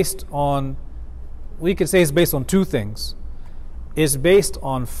 It's based on, we could say it's based on two things. It's based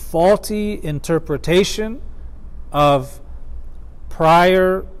on faulty interpretation of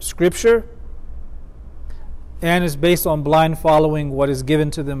prior scripture, and is based on blind following what is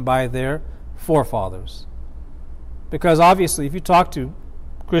given to them by their forefathers. Because obviously, if you talk to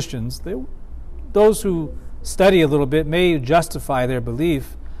Christians, those who study a little bit may justify their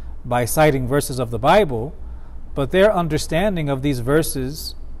belief by citing verses of the Bible, but their understanding of these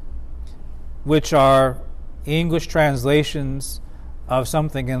verses, which are English translations of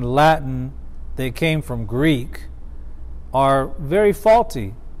something in Latin that came from Greek, are very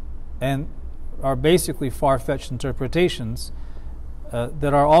faulty and are basically far-fetched interpretations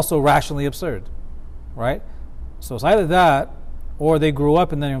that are also rationally absurd, right? So it's either that, or they grew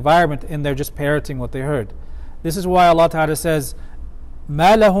up in the environment and they're just parroting what they heard. This is why Allah Ta'ala says,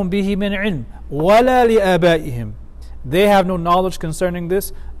 مَا لَهُمْ بِهِ مِنْ عِلْمٍ وَلَا لِآبَائِهِمْ. They have no knowledge concerning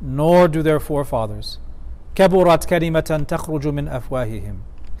this, nor do their forefathers. كَبُرَتْ كَلِمَةً تَخْرُجُ مِنْ أَفْوَاهِهِمْ.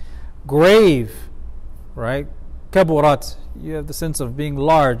 Grave, right? Kaburat, you have the sense of being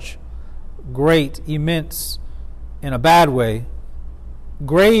large, great, immense, in a bad way.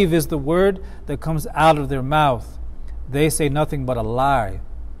 Grave is the word that comes out of their mouth. They say nothing but a lie.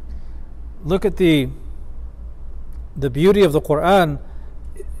 Look at the beauty of the Quran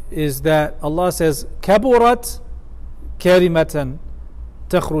is that Allah says, Kaburat kalimatan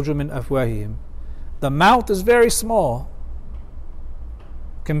takhruju min afwahihim. The mouth is very small.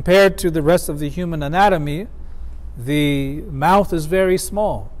 Compared to the rest of the human anatomy, the mouth is very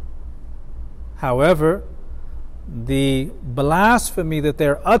small. However, the blasphemy that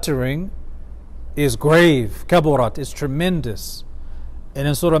they're uttering is grave. Kaburat is tremendous. And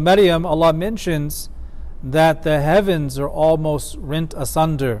in Surah Maryam, Allah mentions that the heavens are almost rent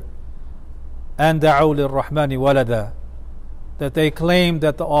asunder. And da'u lirrahmani walada. That they claim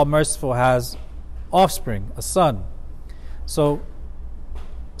that the All-Merciful has offspring, a son. So,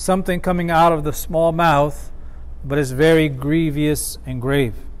 something coming out of the small mouth, but it's very grievous and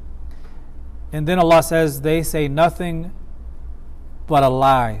grave. And then Allah says, they say nothing but a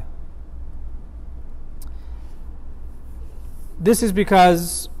lie. This is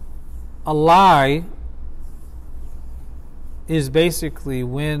because a lie is basically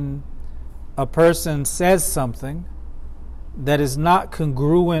when a person says something that is not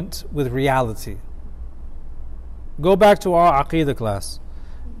congruent with reality. Go back to our Aqidah class,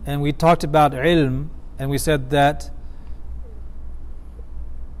 and we talked about ilm, and we said that,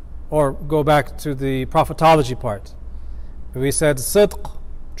 or go back to the prophetology part. We said sidq,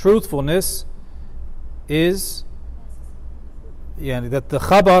 truthfulness, is that the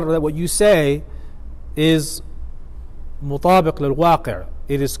khabar, that what you say, is mutabiq lil waqi'.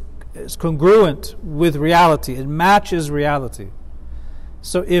 It is congruent with reality. It matches reality.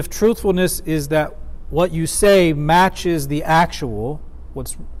 So if truthfulness is that what you say matches the actual,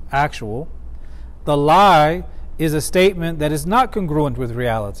 what's actual, the lie is a statement that is not congruent with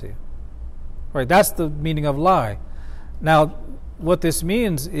reality. Right? That's the meaning of lie. Now, what this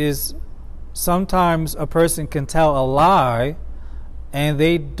means is sometimes a person can tell a lie and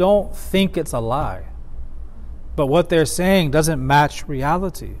they don't think it's a lie. But what they're saying doesn't match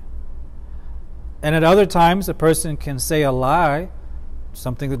reality. And at other times, a person can say a lie,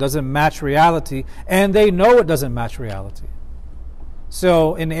 something that doesn't match reality, and they know it doesn't match reality.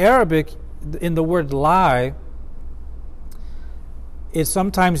 So in Arabic, in the word lie, it's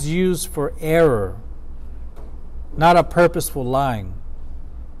sometimes used for error, not a purposeful lying.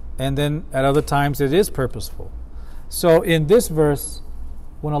 And then at other times it is purposeful. So in this verse,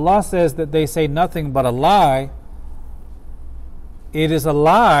 when Allah says that they say nothing but a lie, it is a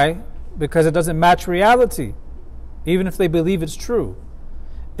lie because it doesn't match reality, even if they believe it's true.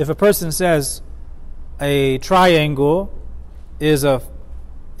 If a person says a triangle is a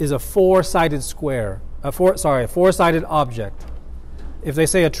four-sided square, a four-sided object. If they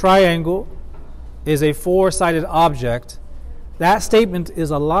say a triangle is a four-sided object, that statement is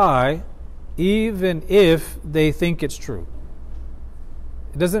a lie, even if they think it's true.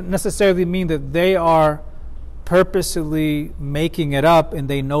 It doesn't necessarily mean that they are purposely making it up and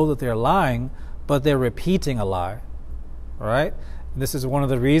they know that they're lying, but they're repeating a lie. All right? This is one of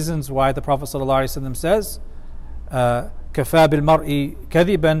the reasons why the Prophet ﷺ says, كَفَى بِالْمَرْءِ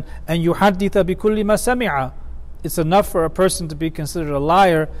كَذِبًا أَنْ يُحَدِّثَ بِكُلِّ مَا سَمِعَ. It's enough for a person to be considered a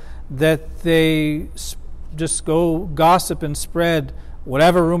liar that they just go gossip and spread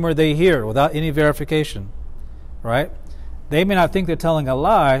whatever rumor they hear without any verification. Right? They may not think they're telling a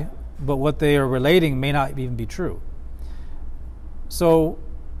lie, but what they are relating may not even be true. So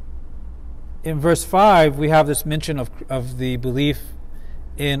in verse 5, we have this mention of the belief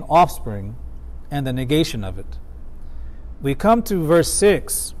in offspring and the negation of it. We come to verse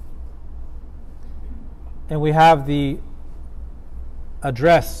 6, and we have the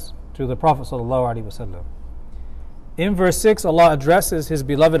address to the Prophet ﷺ. In verse 6, Allah addresses His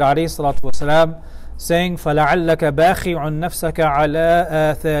beloved ﷺ, saying, فَلَعَلَّكَ بَاخِعٌ نَفْسَكَ عَلَىٰ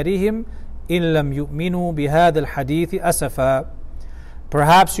آثَارِهِمْ إِن لَمْ يُؤْمِنُوا بِهَذَا الْحَدِيثِ أَسَفًا.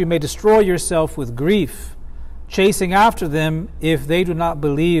 Perhaps you may destroy yourself with grief, chasing after them if they do not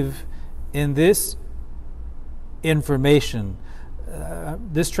believe in this information.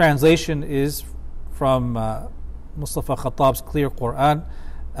 This translation is from Mustafa Khattab's Clear Quran,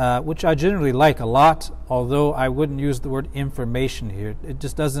 which I generally like a lot, although I wouldn't use the word information here. It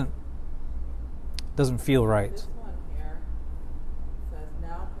just doesn't feel right. This one here says,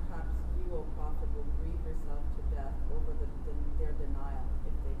 now perhaps you, O Prophet, will grieve yourself to death over their denial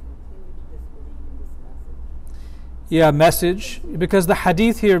if they continue to disbelieve in this message. Yeah, message, because the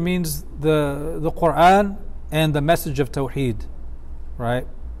hadith here means the Quran and the message of Tawheed, right?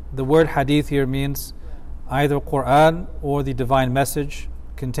 The word hadith here means either Quran or the divine message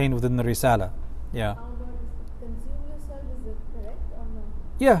contained within the Risala. Yeah. How about consume yourself? Is it correct or no?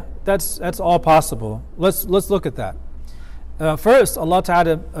 Yeah, that's all possible. Let's look at that. First, Allah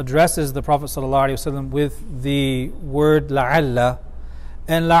Ta'ala addresses the Prophet ﷺ with the word la'alla,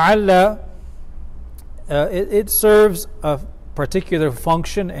 and la'alla it serves a particular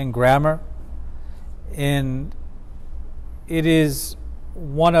function in grammar, and it is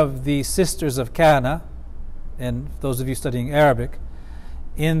one of the sisters of kana, and those of you studying Arabic,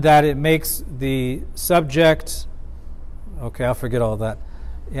 in that it makes the subject, okay, I'll forget all that.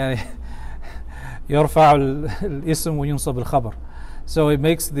 يعني يرفع الاسم وينصب الخبر. So it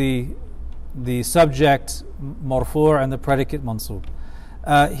makes the subject مرفوع and the predicate mansub.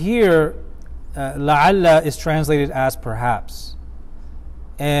 Here, لعل is translated as perhaps,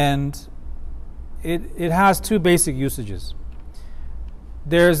 and it has two basic usages.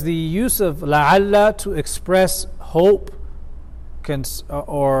 There's the use of لعل to express hope,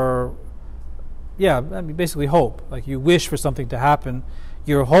 basically hope. Like you wish for something to happen,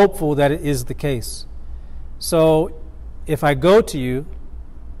 you're hopeful that it is the case. So if I go to you,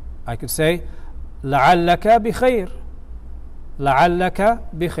 I could say لعلك بخير, لعلك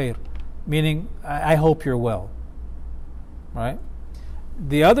بخير, meaning I hope you're well. Right?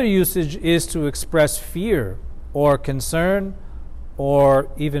 The other usage is to express fear or concern or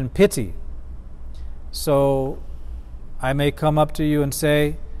even pity. So I may come up to you and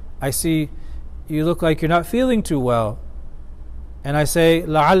say, I see you look like you're not feeling too well. And I say,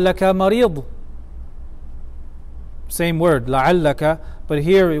 لَعَلَّكَ مَرِيض. Same word, لَعَلَّكَ, but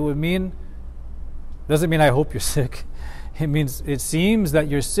here it would mean, doesn't mean I hope you're sick. It means it seems that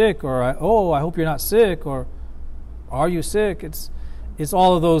you're sick, or I hope you're not sick, or are you sick? It's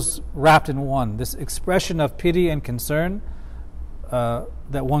all of those wrapped in one. This expression of pity and concern that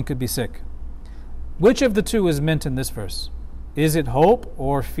one could be sick. Which of the two is meant in this verse? Is it hope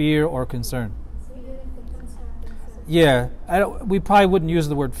or fear or concern? Yeah, we probably wouldn't use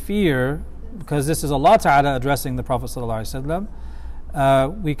the word fear because this is Allah Ta'ala addressing the Prophet ﷺ.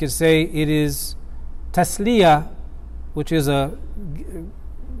 We could say it is tasliya, which is a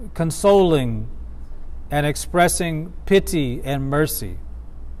consoling and expressing pity and mercy.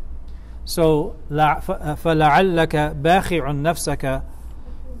 So فَلَعَلَّكَ بَاخِعٌ نَفْسَكَ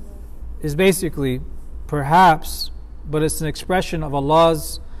is basically perhaps, but it's an expression of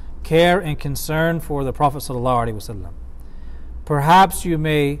Allah's care and concern for the Prophet ﷺ. Perhaps you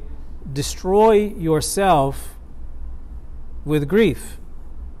may destroy yourself with grief.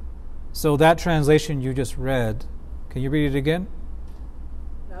 So that translation you just read, can you read it again?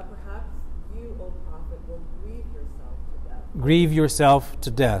 Now perhaps you, O Prophet, will grieve yourself to death. Grieve yourself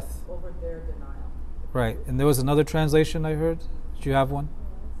to death. Over their denial. Right. And there was another translation I heard. Did you have one?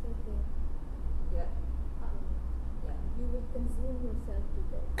 Yet, You will consume yourself to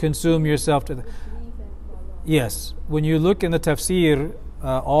death. Consume yourself to death. With grief and follow. Yes. When you look in the tafsir,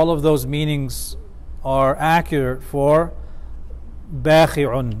 all of those meanings are accurate for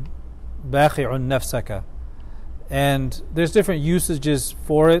باخع نفسك. And there's different usages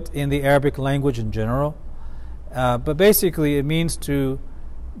for it in the Arabic language in general. But basically it means to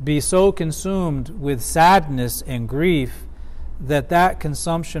be so consumed with sadness and grief that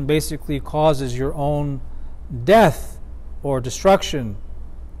consumption basically causes your own death or destruction.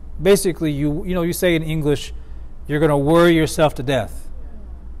 Basically, you say in English, you're going to worry yourself to death,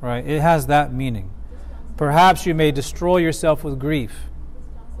 right? It has that meaning. Perhaps you may destroy yourself with grief. This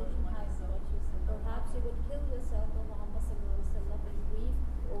translation has what you said. Perhaps you would kill yourself, O Muhammad sallallahu alaihi wasallam, in grief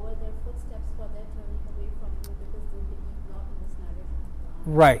over their footsteps for their turning away from you because they believe not in this narration.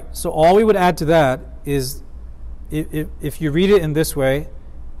 Right. So all we would add to that is, if you read it in this way,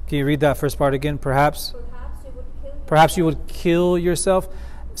 can you read that first part again? Perhaps you would kill yourself.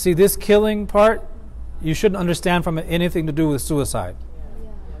 See, this killing part, you shouldn't understand from it anything to do with suicide.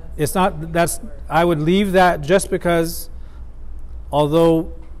 It's not, I would leave that just because,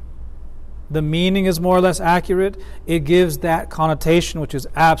 although the meaning is more or less accurate, it gives that connotation which is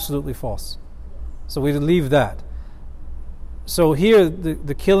absolutely false. So we leave that. So here,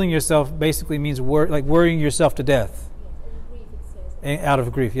 the killing yourself basically means worrying yourself to death. In grief it says. Out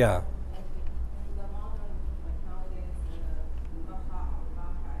of grief, yeah.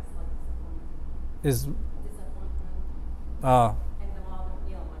 Is And the modern, right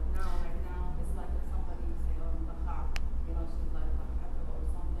now, it's like if somebody say, she's like or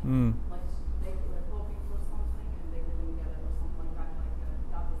something. Like they were hoping for something and they didn't get it or something like that.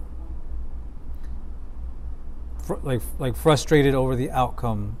 That was like frustrated over the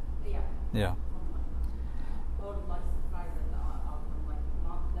outcome. Yeah. Or like surprised at the outcome, like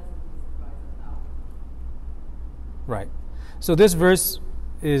not pleasantly surprised at the outcome. Right. So this verse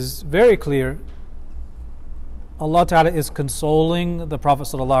is very clear. Allah Ta'ala is consoling the Prophet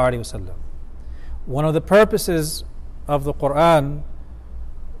ﷺ. One of the purposes of the Quran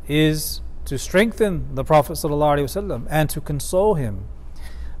is to strengthen the Prophet ﷺ and to console him,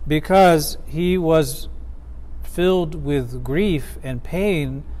 because he was filled with grief and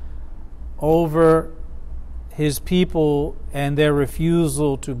pain over his people and their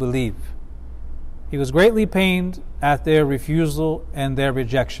refusal to believe. He was greatly pained at their refusal and their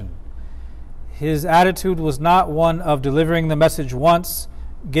rejection. His attitude was not one of delivering the message once,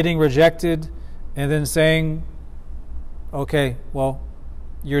 getting rejected, and then saying, okay, well,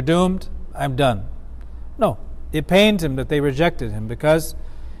 you're doomed, I'm done. No, it pained him that they rejected him because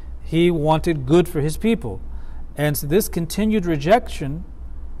he wanted good for his people. And so this continued rejection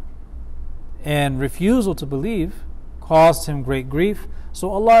and refusal to believe caused him great grief.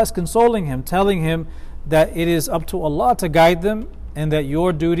 So Allah is consoling him, telling him that it is up to Allah to guide them and that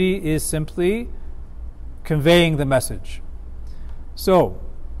your duty is simply conveying the message. So,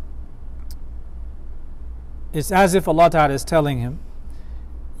 it's as if Allah Ta'ala is telling him,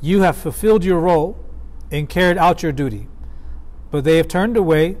 you have fulfilled your role and carried out your duty, but they have turned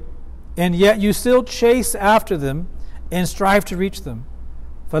away, and yet you still chase after them and strive to reach them.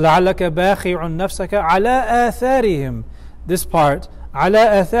 فَلَعَلَّكَ بَاخِعٌ نَفْسَكَ عَلَىٰ آثَارِهِمْ. This part,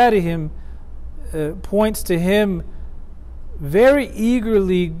 عَلَىٰ آثَارِهِمْ, points to him very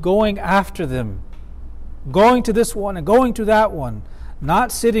eagerly going after them, going to this one and going to that one,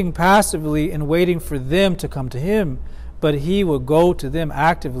 not sitting passively and waiting for them to come to him, but he would go to them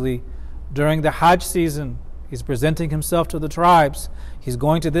actively. During the Hajj season, he's presenting himself to the tribes. He's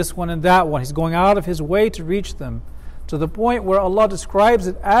going to this one and that one. He's going out of his way to reach them, to the point where Allah describes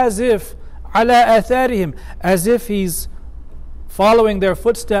it as if عَلَىٰ آثَارِهِمْ, as if he's following their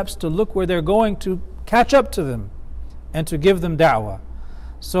footsteps to look where they're going, to catch up to them and to give them da'wah.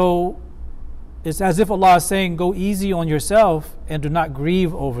 So it's as if Allah is saying, go easy on yourself and do not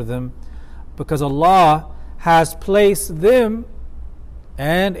grieve over them, because Allah has placed them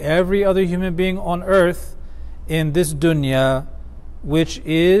and every other human being on earth in this dunya which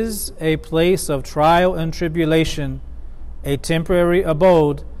is a place of trial and tribulation, a temporary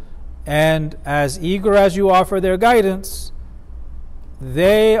abode, and as eager as you are for their guidance,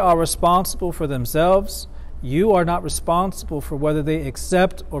 they are responsible for themselves. You are not responsible for whether they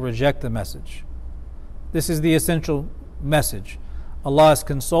accept or reject the message. This is the essential message. Allah is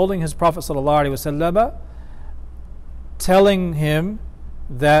consoling His Prophet ﷺ, telling him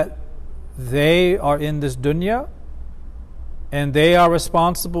that they are in this dunya and they are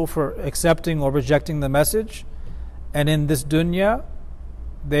responsible for accepting or rejecting the message. And in this dunya,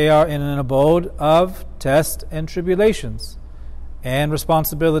 they are in an abode of test and tribulations and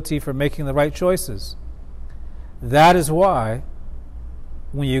responsibility for making the right choices. That is why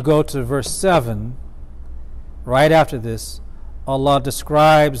when you go to verse 7, right after this, Allah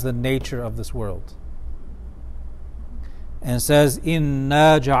describes the nature of this world and says,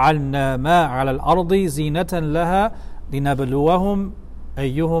 "Inna ja'alna ma 'ala al-ardi zinatan laha linabluwahum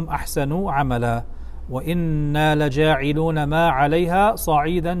ayyuhum ahsanu 'amala wa inna laja'iluna ma 'alayha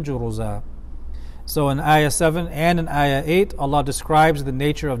sa'idan juruza." So in ayah 7 and in ayah 8, Allah describes the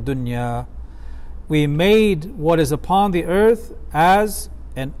nature of dunya. We made what is upon the earth as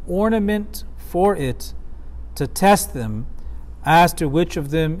an ornament for it to test them as to which of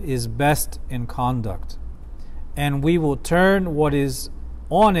them is best in conduct. And we will turn what is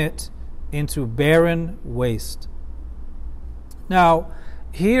on it into barren waste. Now,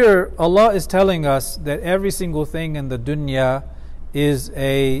 here Allah is telling us that every single thing in the dunya is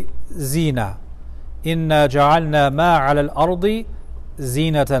a zina. Inna ja'alna ma 'ala al-ardi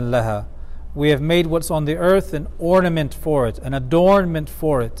zinatan laha. We have made what's on the earth an ornament for it, an adornment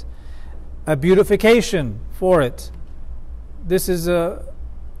for it, a beautification for it. This is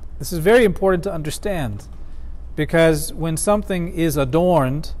very important to understand, because when something is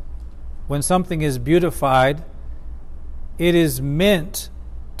adorned, when something is beautified, it is meant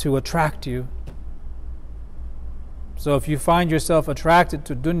to attract you. So if you find yourself attracted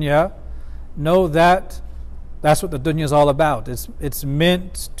to dunya, know that that's what the dunya is all about. It's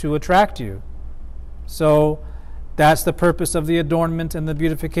meant to attract you. So that's the purpose of the adornment and the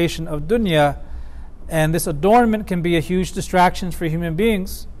beautification of dunya. And this adornment can be a huge distraction for human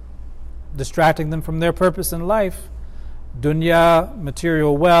beings, distracting them from their purpose in life. Dunya,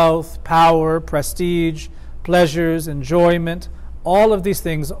 material wealth, power, prestige, pleasures, enjoyment, all of these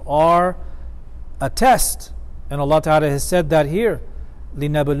things are a test. And Allah Ta'ala has said that here.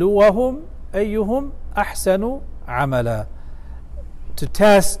 لِنَبْلُوَهُمْ أَيُّهُمْ أَحْسَنُ عَمَلًا. To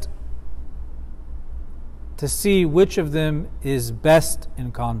test, to see which of them is best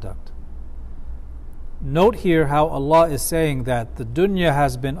in conduct. Note here how Allah is saying that the dunya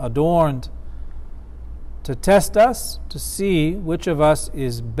has been adorned to test us, to see which of us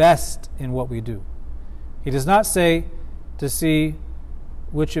is best in what we do. He does not say to see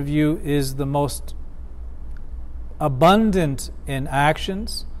which of you is the most abundant in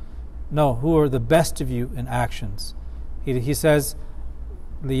actions. No, who are the best of you in actions. He says,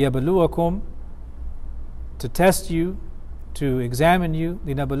 لِيَبْلُوَكُمْ, to test you, to examine you.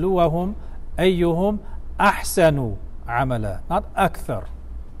 لِنَبْلُوَهُمْ أَيُّهُمْ أَحْسَنُ عَمَلًا, not أكثر.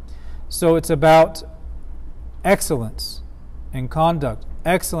 So it's about excellence in conduct,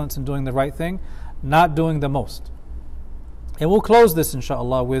 excellence in doing the right thing, not doing the most. And we'll close this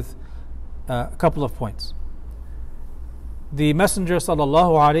inshallah with a couple of points. The Messenger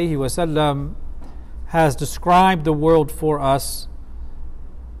sallallahu alaihi wasallam has described the world for us,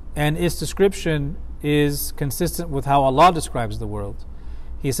 and its description is consistent with how Allah describes the world.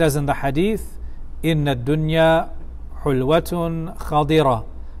 He says in the hadith, "Inna dunya hulwatun khadira,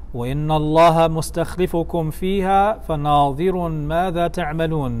 wa inna Allah mustakhlifukum fiha fanadhirun madha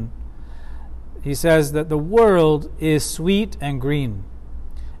ta'malun." He says that the world is sweet and green,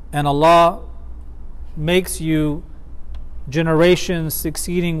 and Allah makes you generations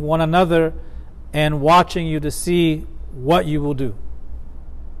succeeding one another and watching you to see what you will do.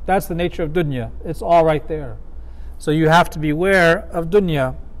 That's the nature of dunya. It's all right there. So you have to beware of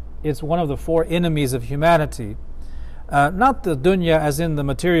dunya. It's one of the four enemies of humanity. Not the dunya as in the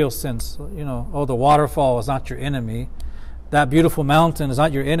material sense. The waterfall is not your enemy. That beautiful mountain is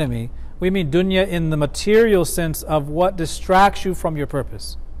not your enemy. We mean dunya in the material sense of what distracts you from your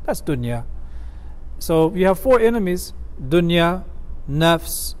purpose. That's dunya. So you have four enemies: dunya,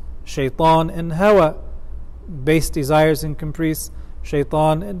 nafs, shaitan, and hawa. Base desires and caprice,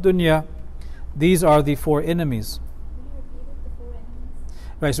 shaitan and dunya. These are the four enemies. Can you repeat it, the four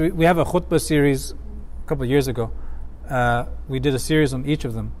enemies? Right, so we have a khutbah series a couple of years ago. We did a series on each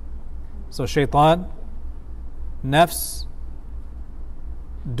of them. So shaitan, nafs,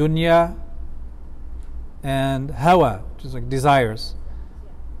 dunya, and hawa, just like desires.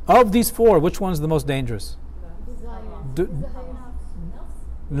 Of these four, which one's the most dangerous? D-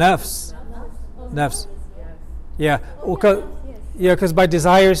 Nafs. Nafs. Yeah. Because by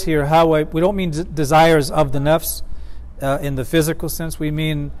desires here, we don't mean desires of the nafs in the physical sense. We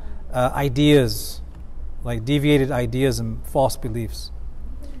mean ideas, like deviated ideas and false beliefs.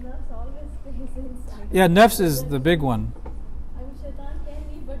 Yeah, nafs is the big one. I mean, shaitan can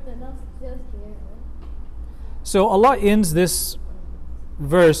be, but the nafs is just there. So Allah ends this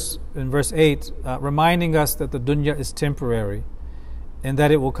verse in verse 8 reminding us that the dunya is temporary and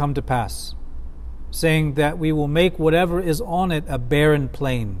that it will come to pass, saying that we will make whatever is on it a barren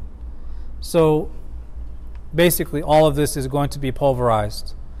plain. So basically all of this is going to be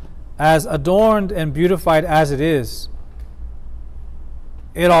pulverized. As adorned and beautified as it is,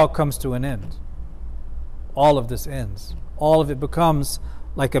 it all comes to an end. All of this ends. All of it becomes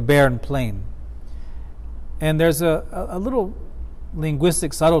like a barren plain. And there's a little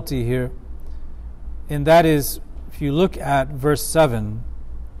linguistic subtlety here, and that is, if you look at verse 7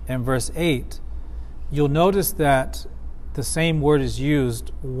 and verse 8, you'll notice that the same word is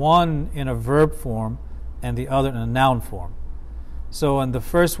used, one in a verb form and the other in a noun form. So in the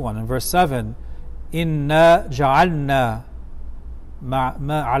first one, in verse 7, إِنَّا جَعَلْنَا مَا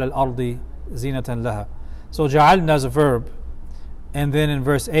عَلَى الْأَرْضِ زِينَةً لَهَا. So جَعَلْنَا is a verb. And then in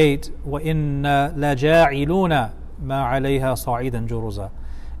verse 8, وَإِنَّا لَجَاعِلُونَ مَا عَلَيْهَا صَعِيدًا جُرُزًا.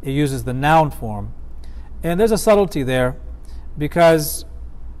 It uses the noun form. And there's a subtlety there, because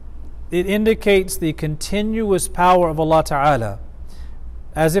it indicates the continuous power of Allah Ta'ala,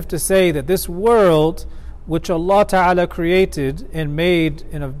 as if to say that this world which Allah Ta'ala created and made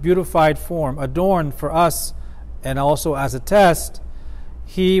in a beautified form, adorned for us and also as a test,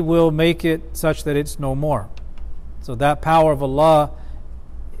 He will make it such that it's no more. So that power of Allah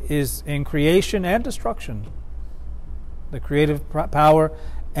is in creation and destruction. The creative power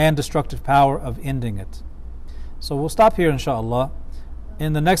and destructive power of ending it. So we'll stop here, inshallah.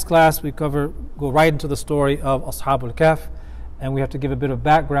 In the next class, we go right into the story of Ashabul Kahf, and we have to give a bit of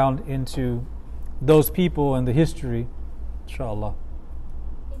background into those people and the history, inshallah.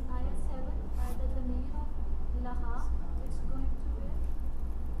 In ayah 7, the domain of Laha is going to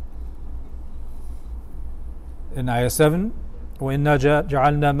be In ayah 7, وَإِنَّا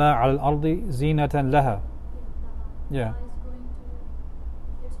جَعَلْنَا مَا عَلَى الْأَرْضِ زِينَةً لَهَا. Yeah.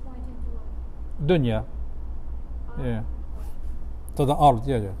 It's pointing to Dunya. Yeah. To the ard,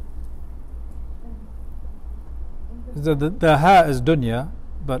 yeah. The ha is dunya,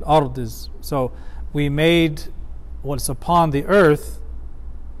 but ard is, so we made what's upon the earth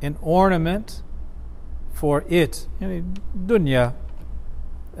an ornament for it. Dunya.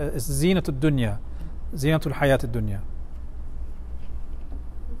 It's zinatul dunya. Zinatul hayat dunya.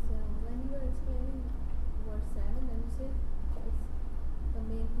 when you were explaining verse 7, then you said the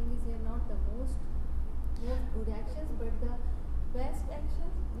main thing is they're not the most good actions, but the best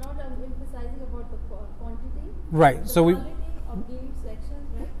actions, not emphasizing about the quantity, Right. the So we quality of these actions,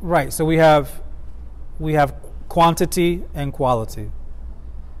 right? right. So we have quantity and quality.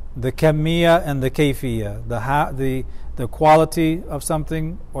 The kamiyya and the kayfiyya. The quality of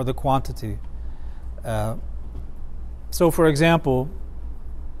something or the quantity. So, for example,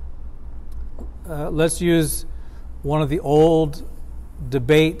 let's use one of the old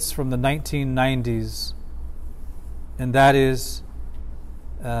debates from the 1990s, and that is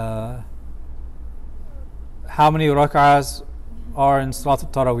how many rak'ahs are in Salat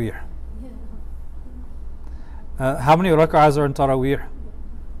al-Taraweeh. How many rak'ahs are in Taraweeh?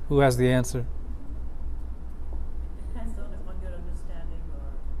 Who has the answer? Depends on if one good understanding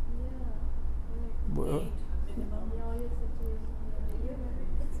or Uh, minimum.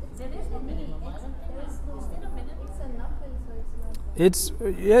 It's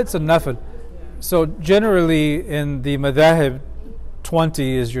a nafil. So generally in the madhahib,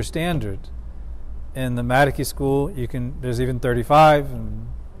 20 is your standard. In the Maliki school, there's even 35,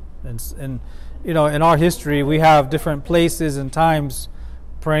 and in our history we have different places and times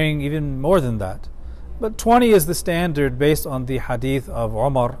praying even more than that. But 20 is the standard based on the hadith of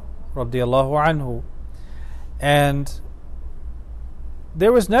Umar radiallahu anhu. And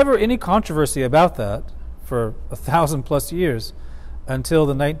there was never any controversy about that for 1,000+ years until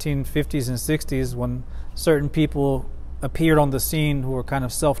the 1950s and 60s, when certain people appeared on the scene who were kind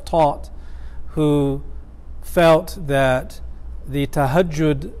of self-taught, who felt that the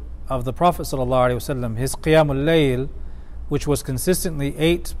tahajjud of the Prophet ﷺ, his qiyamul layl, which was consistently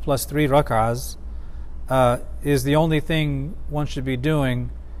 8 + 3 rak'ahs, is the only thing one should be doing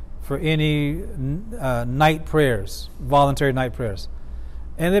for any night prayers, voluntary night prayers.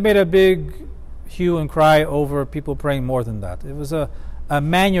 And they made a big, hue and cry over people praying more than that. It was a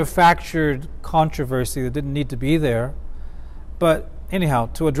manufactured controversy that didn't need to be there. But anyhow,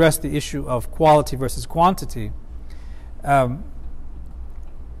 to address the issue of quality versus quantity, 20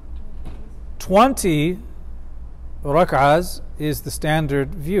 rak'ahs is the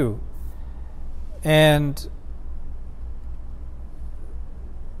standard view. And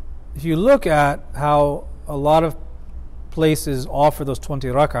if you look at how a lot of places offer those 20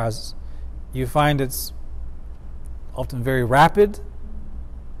 rak'ahs, you find it's often very rapid.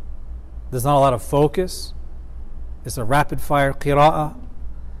 There's not a lot of focus. It's a rapid fire qira'ah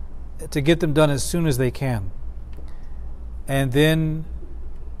to get them done as soon as they can. And then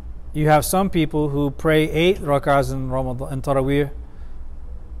you have some people who pray 8 rak'ahs in Ramadan and Taraweeh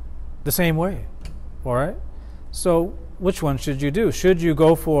the same way. All right? So which one should you do? Should you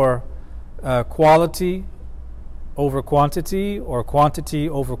go for quality over quantity or quantity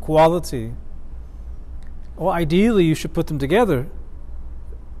over quality? Well, ideally you should put them together.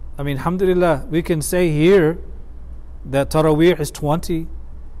 I mean, alhamdulillah, we can say here that Taraweeh is 20.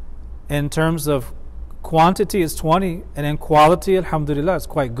 In terms of quantity, it's 20. And in quality, alhamdulillah, it's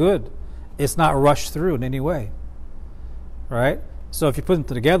quite good. It's not rushed through in any way. Right? So if you put them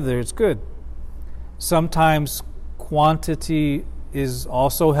together, it's good. Sometimes quantity is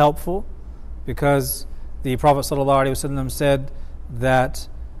also helpful because the Prophet ﷺ said that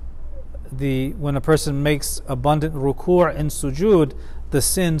when a person makes abundant ruku' and sujood, the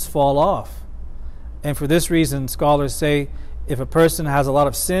sins fall off. And for this reason, scholars say if a person has a lot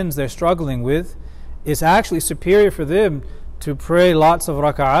of sins they're struggling with, it's actually superior for them to pray lots of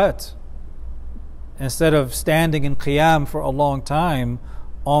raka'at instead of standing in qiyam for a long time,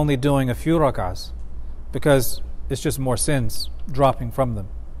 only doing a few rak'ahs, because it's just more sins dropping from them.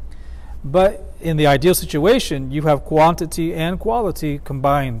 But in the ideal situation, you have quantity and quality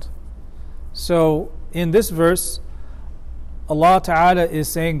combined. So in this verse, Allah Ta'ala is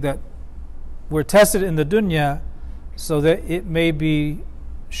saying that we're tested in the dunya so that it may be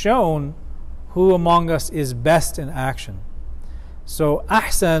shown who among us is best in action. So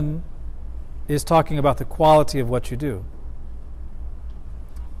ahsan is talking about the quality of what you do.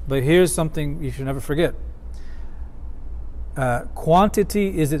 But here's something you should never forget.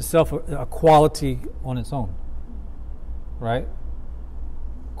 Quantity is itself a quality on its own. Right?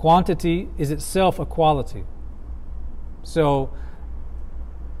 Quantity is itself a quality. So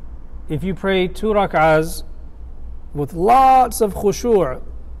if you pray 2 rak'ahs with lots of khushu'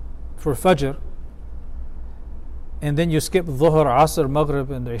 for Fajr, and then you skip Dhuhr, Asr,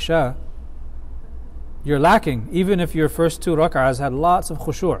 Maghrib, and Isha, you're lacking, even if your first 2 rak'ahs had lots of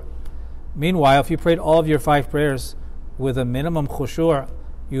khushu'. Meanwhile, if you prayed all of your 5 prayers with a minimum khushu',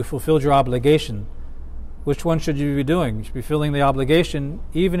 you fulfilled your obligation. Which one should you be doing? You should be filling the obligation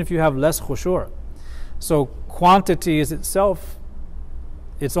even if you have less khushu'. So quantity is itself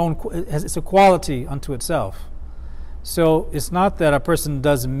it's a quality unto itself. So it's not that a person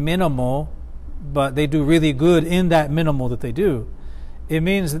does minimal, but they do really good in that minimal that they do. It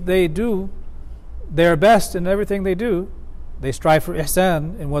means that they do their best in everything they do. They strive for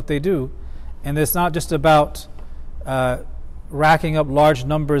ihsan in what they do. And it's not just about racking up large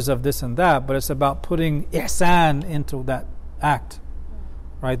numbers of this and that, but it's about putting ihsan into that act.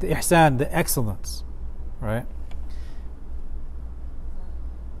 Right? The ihsan, the excellence. Right?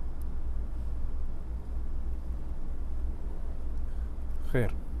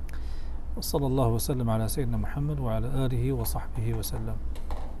 خير وصلى الله وسلم على سيدنا محمد وعلى آله وصحبه وسلم.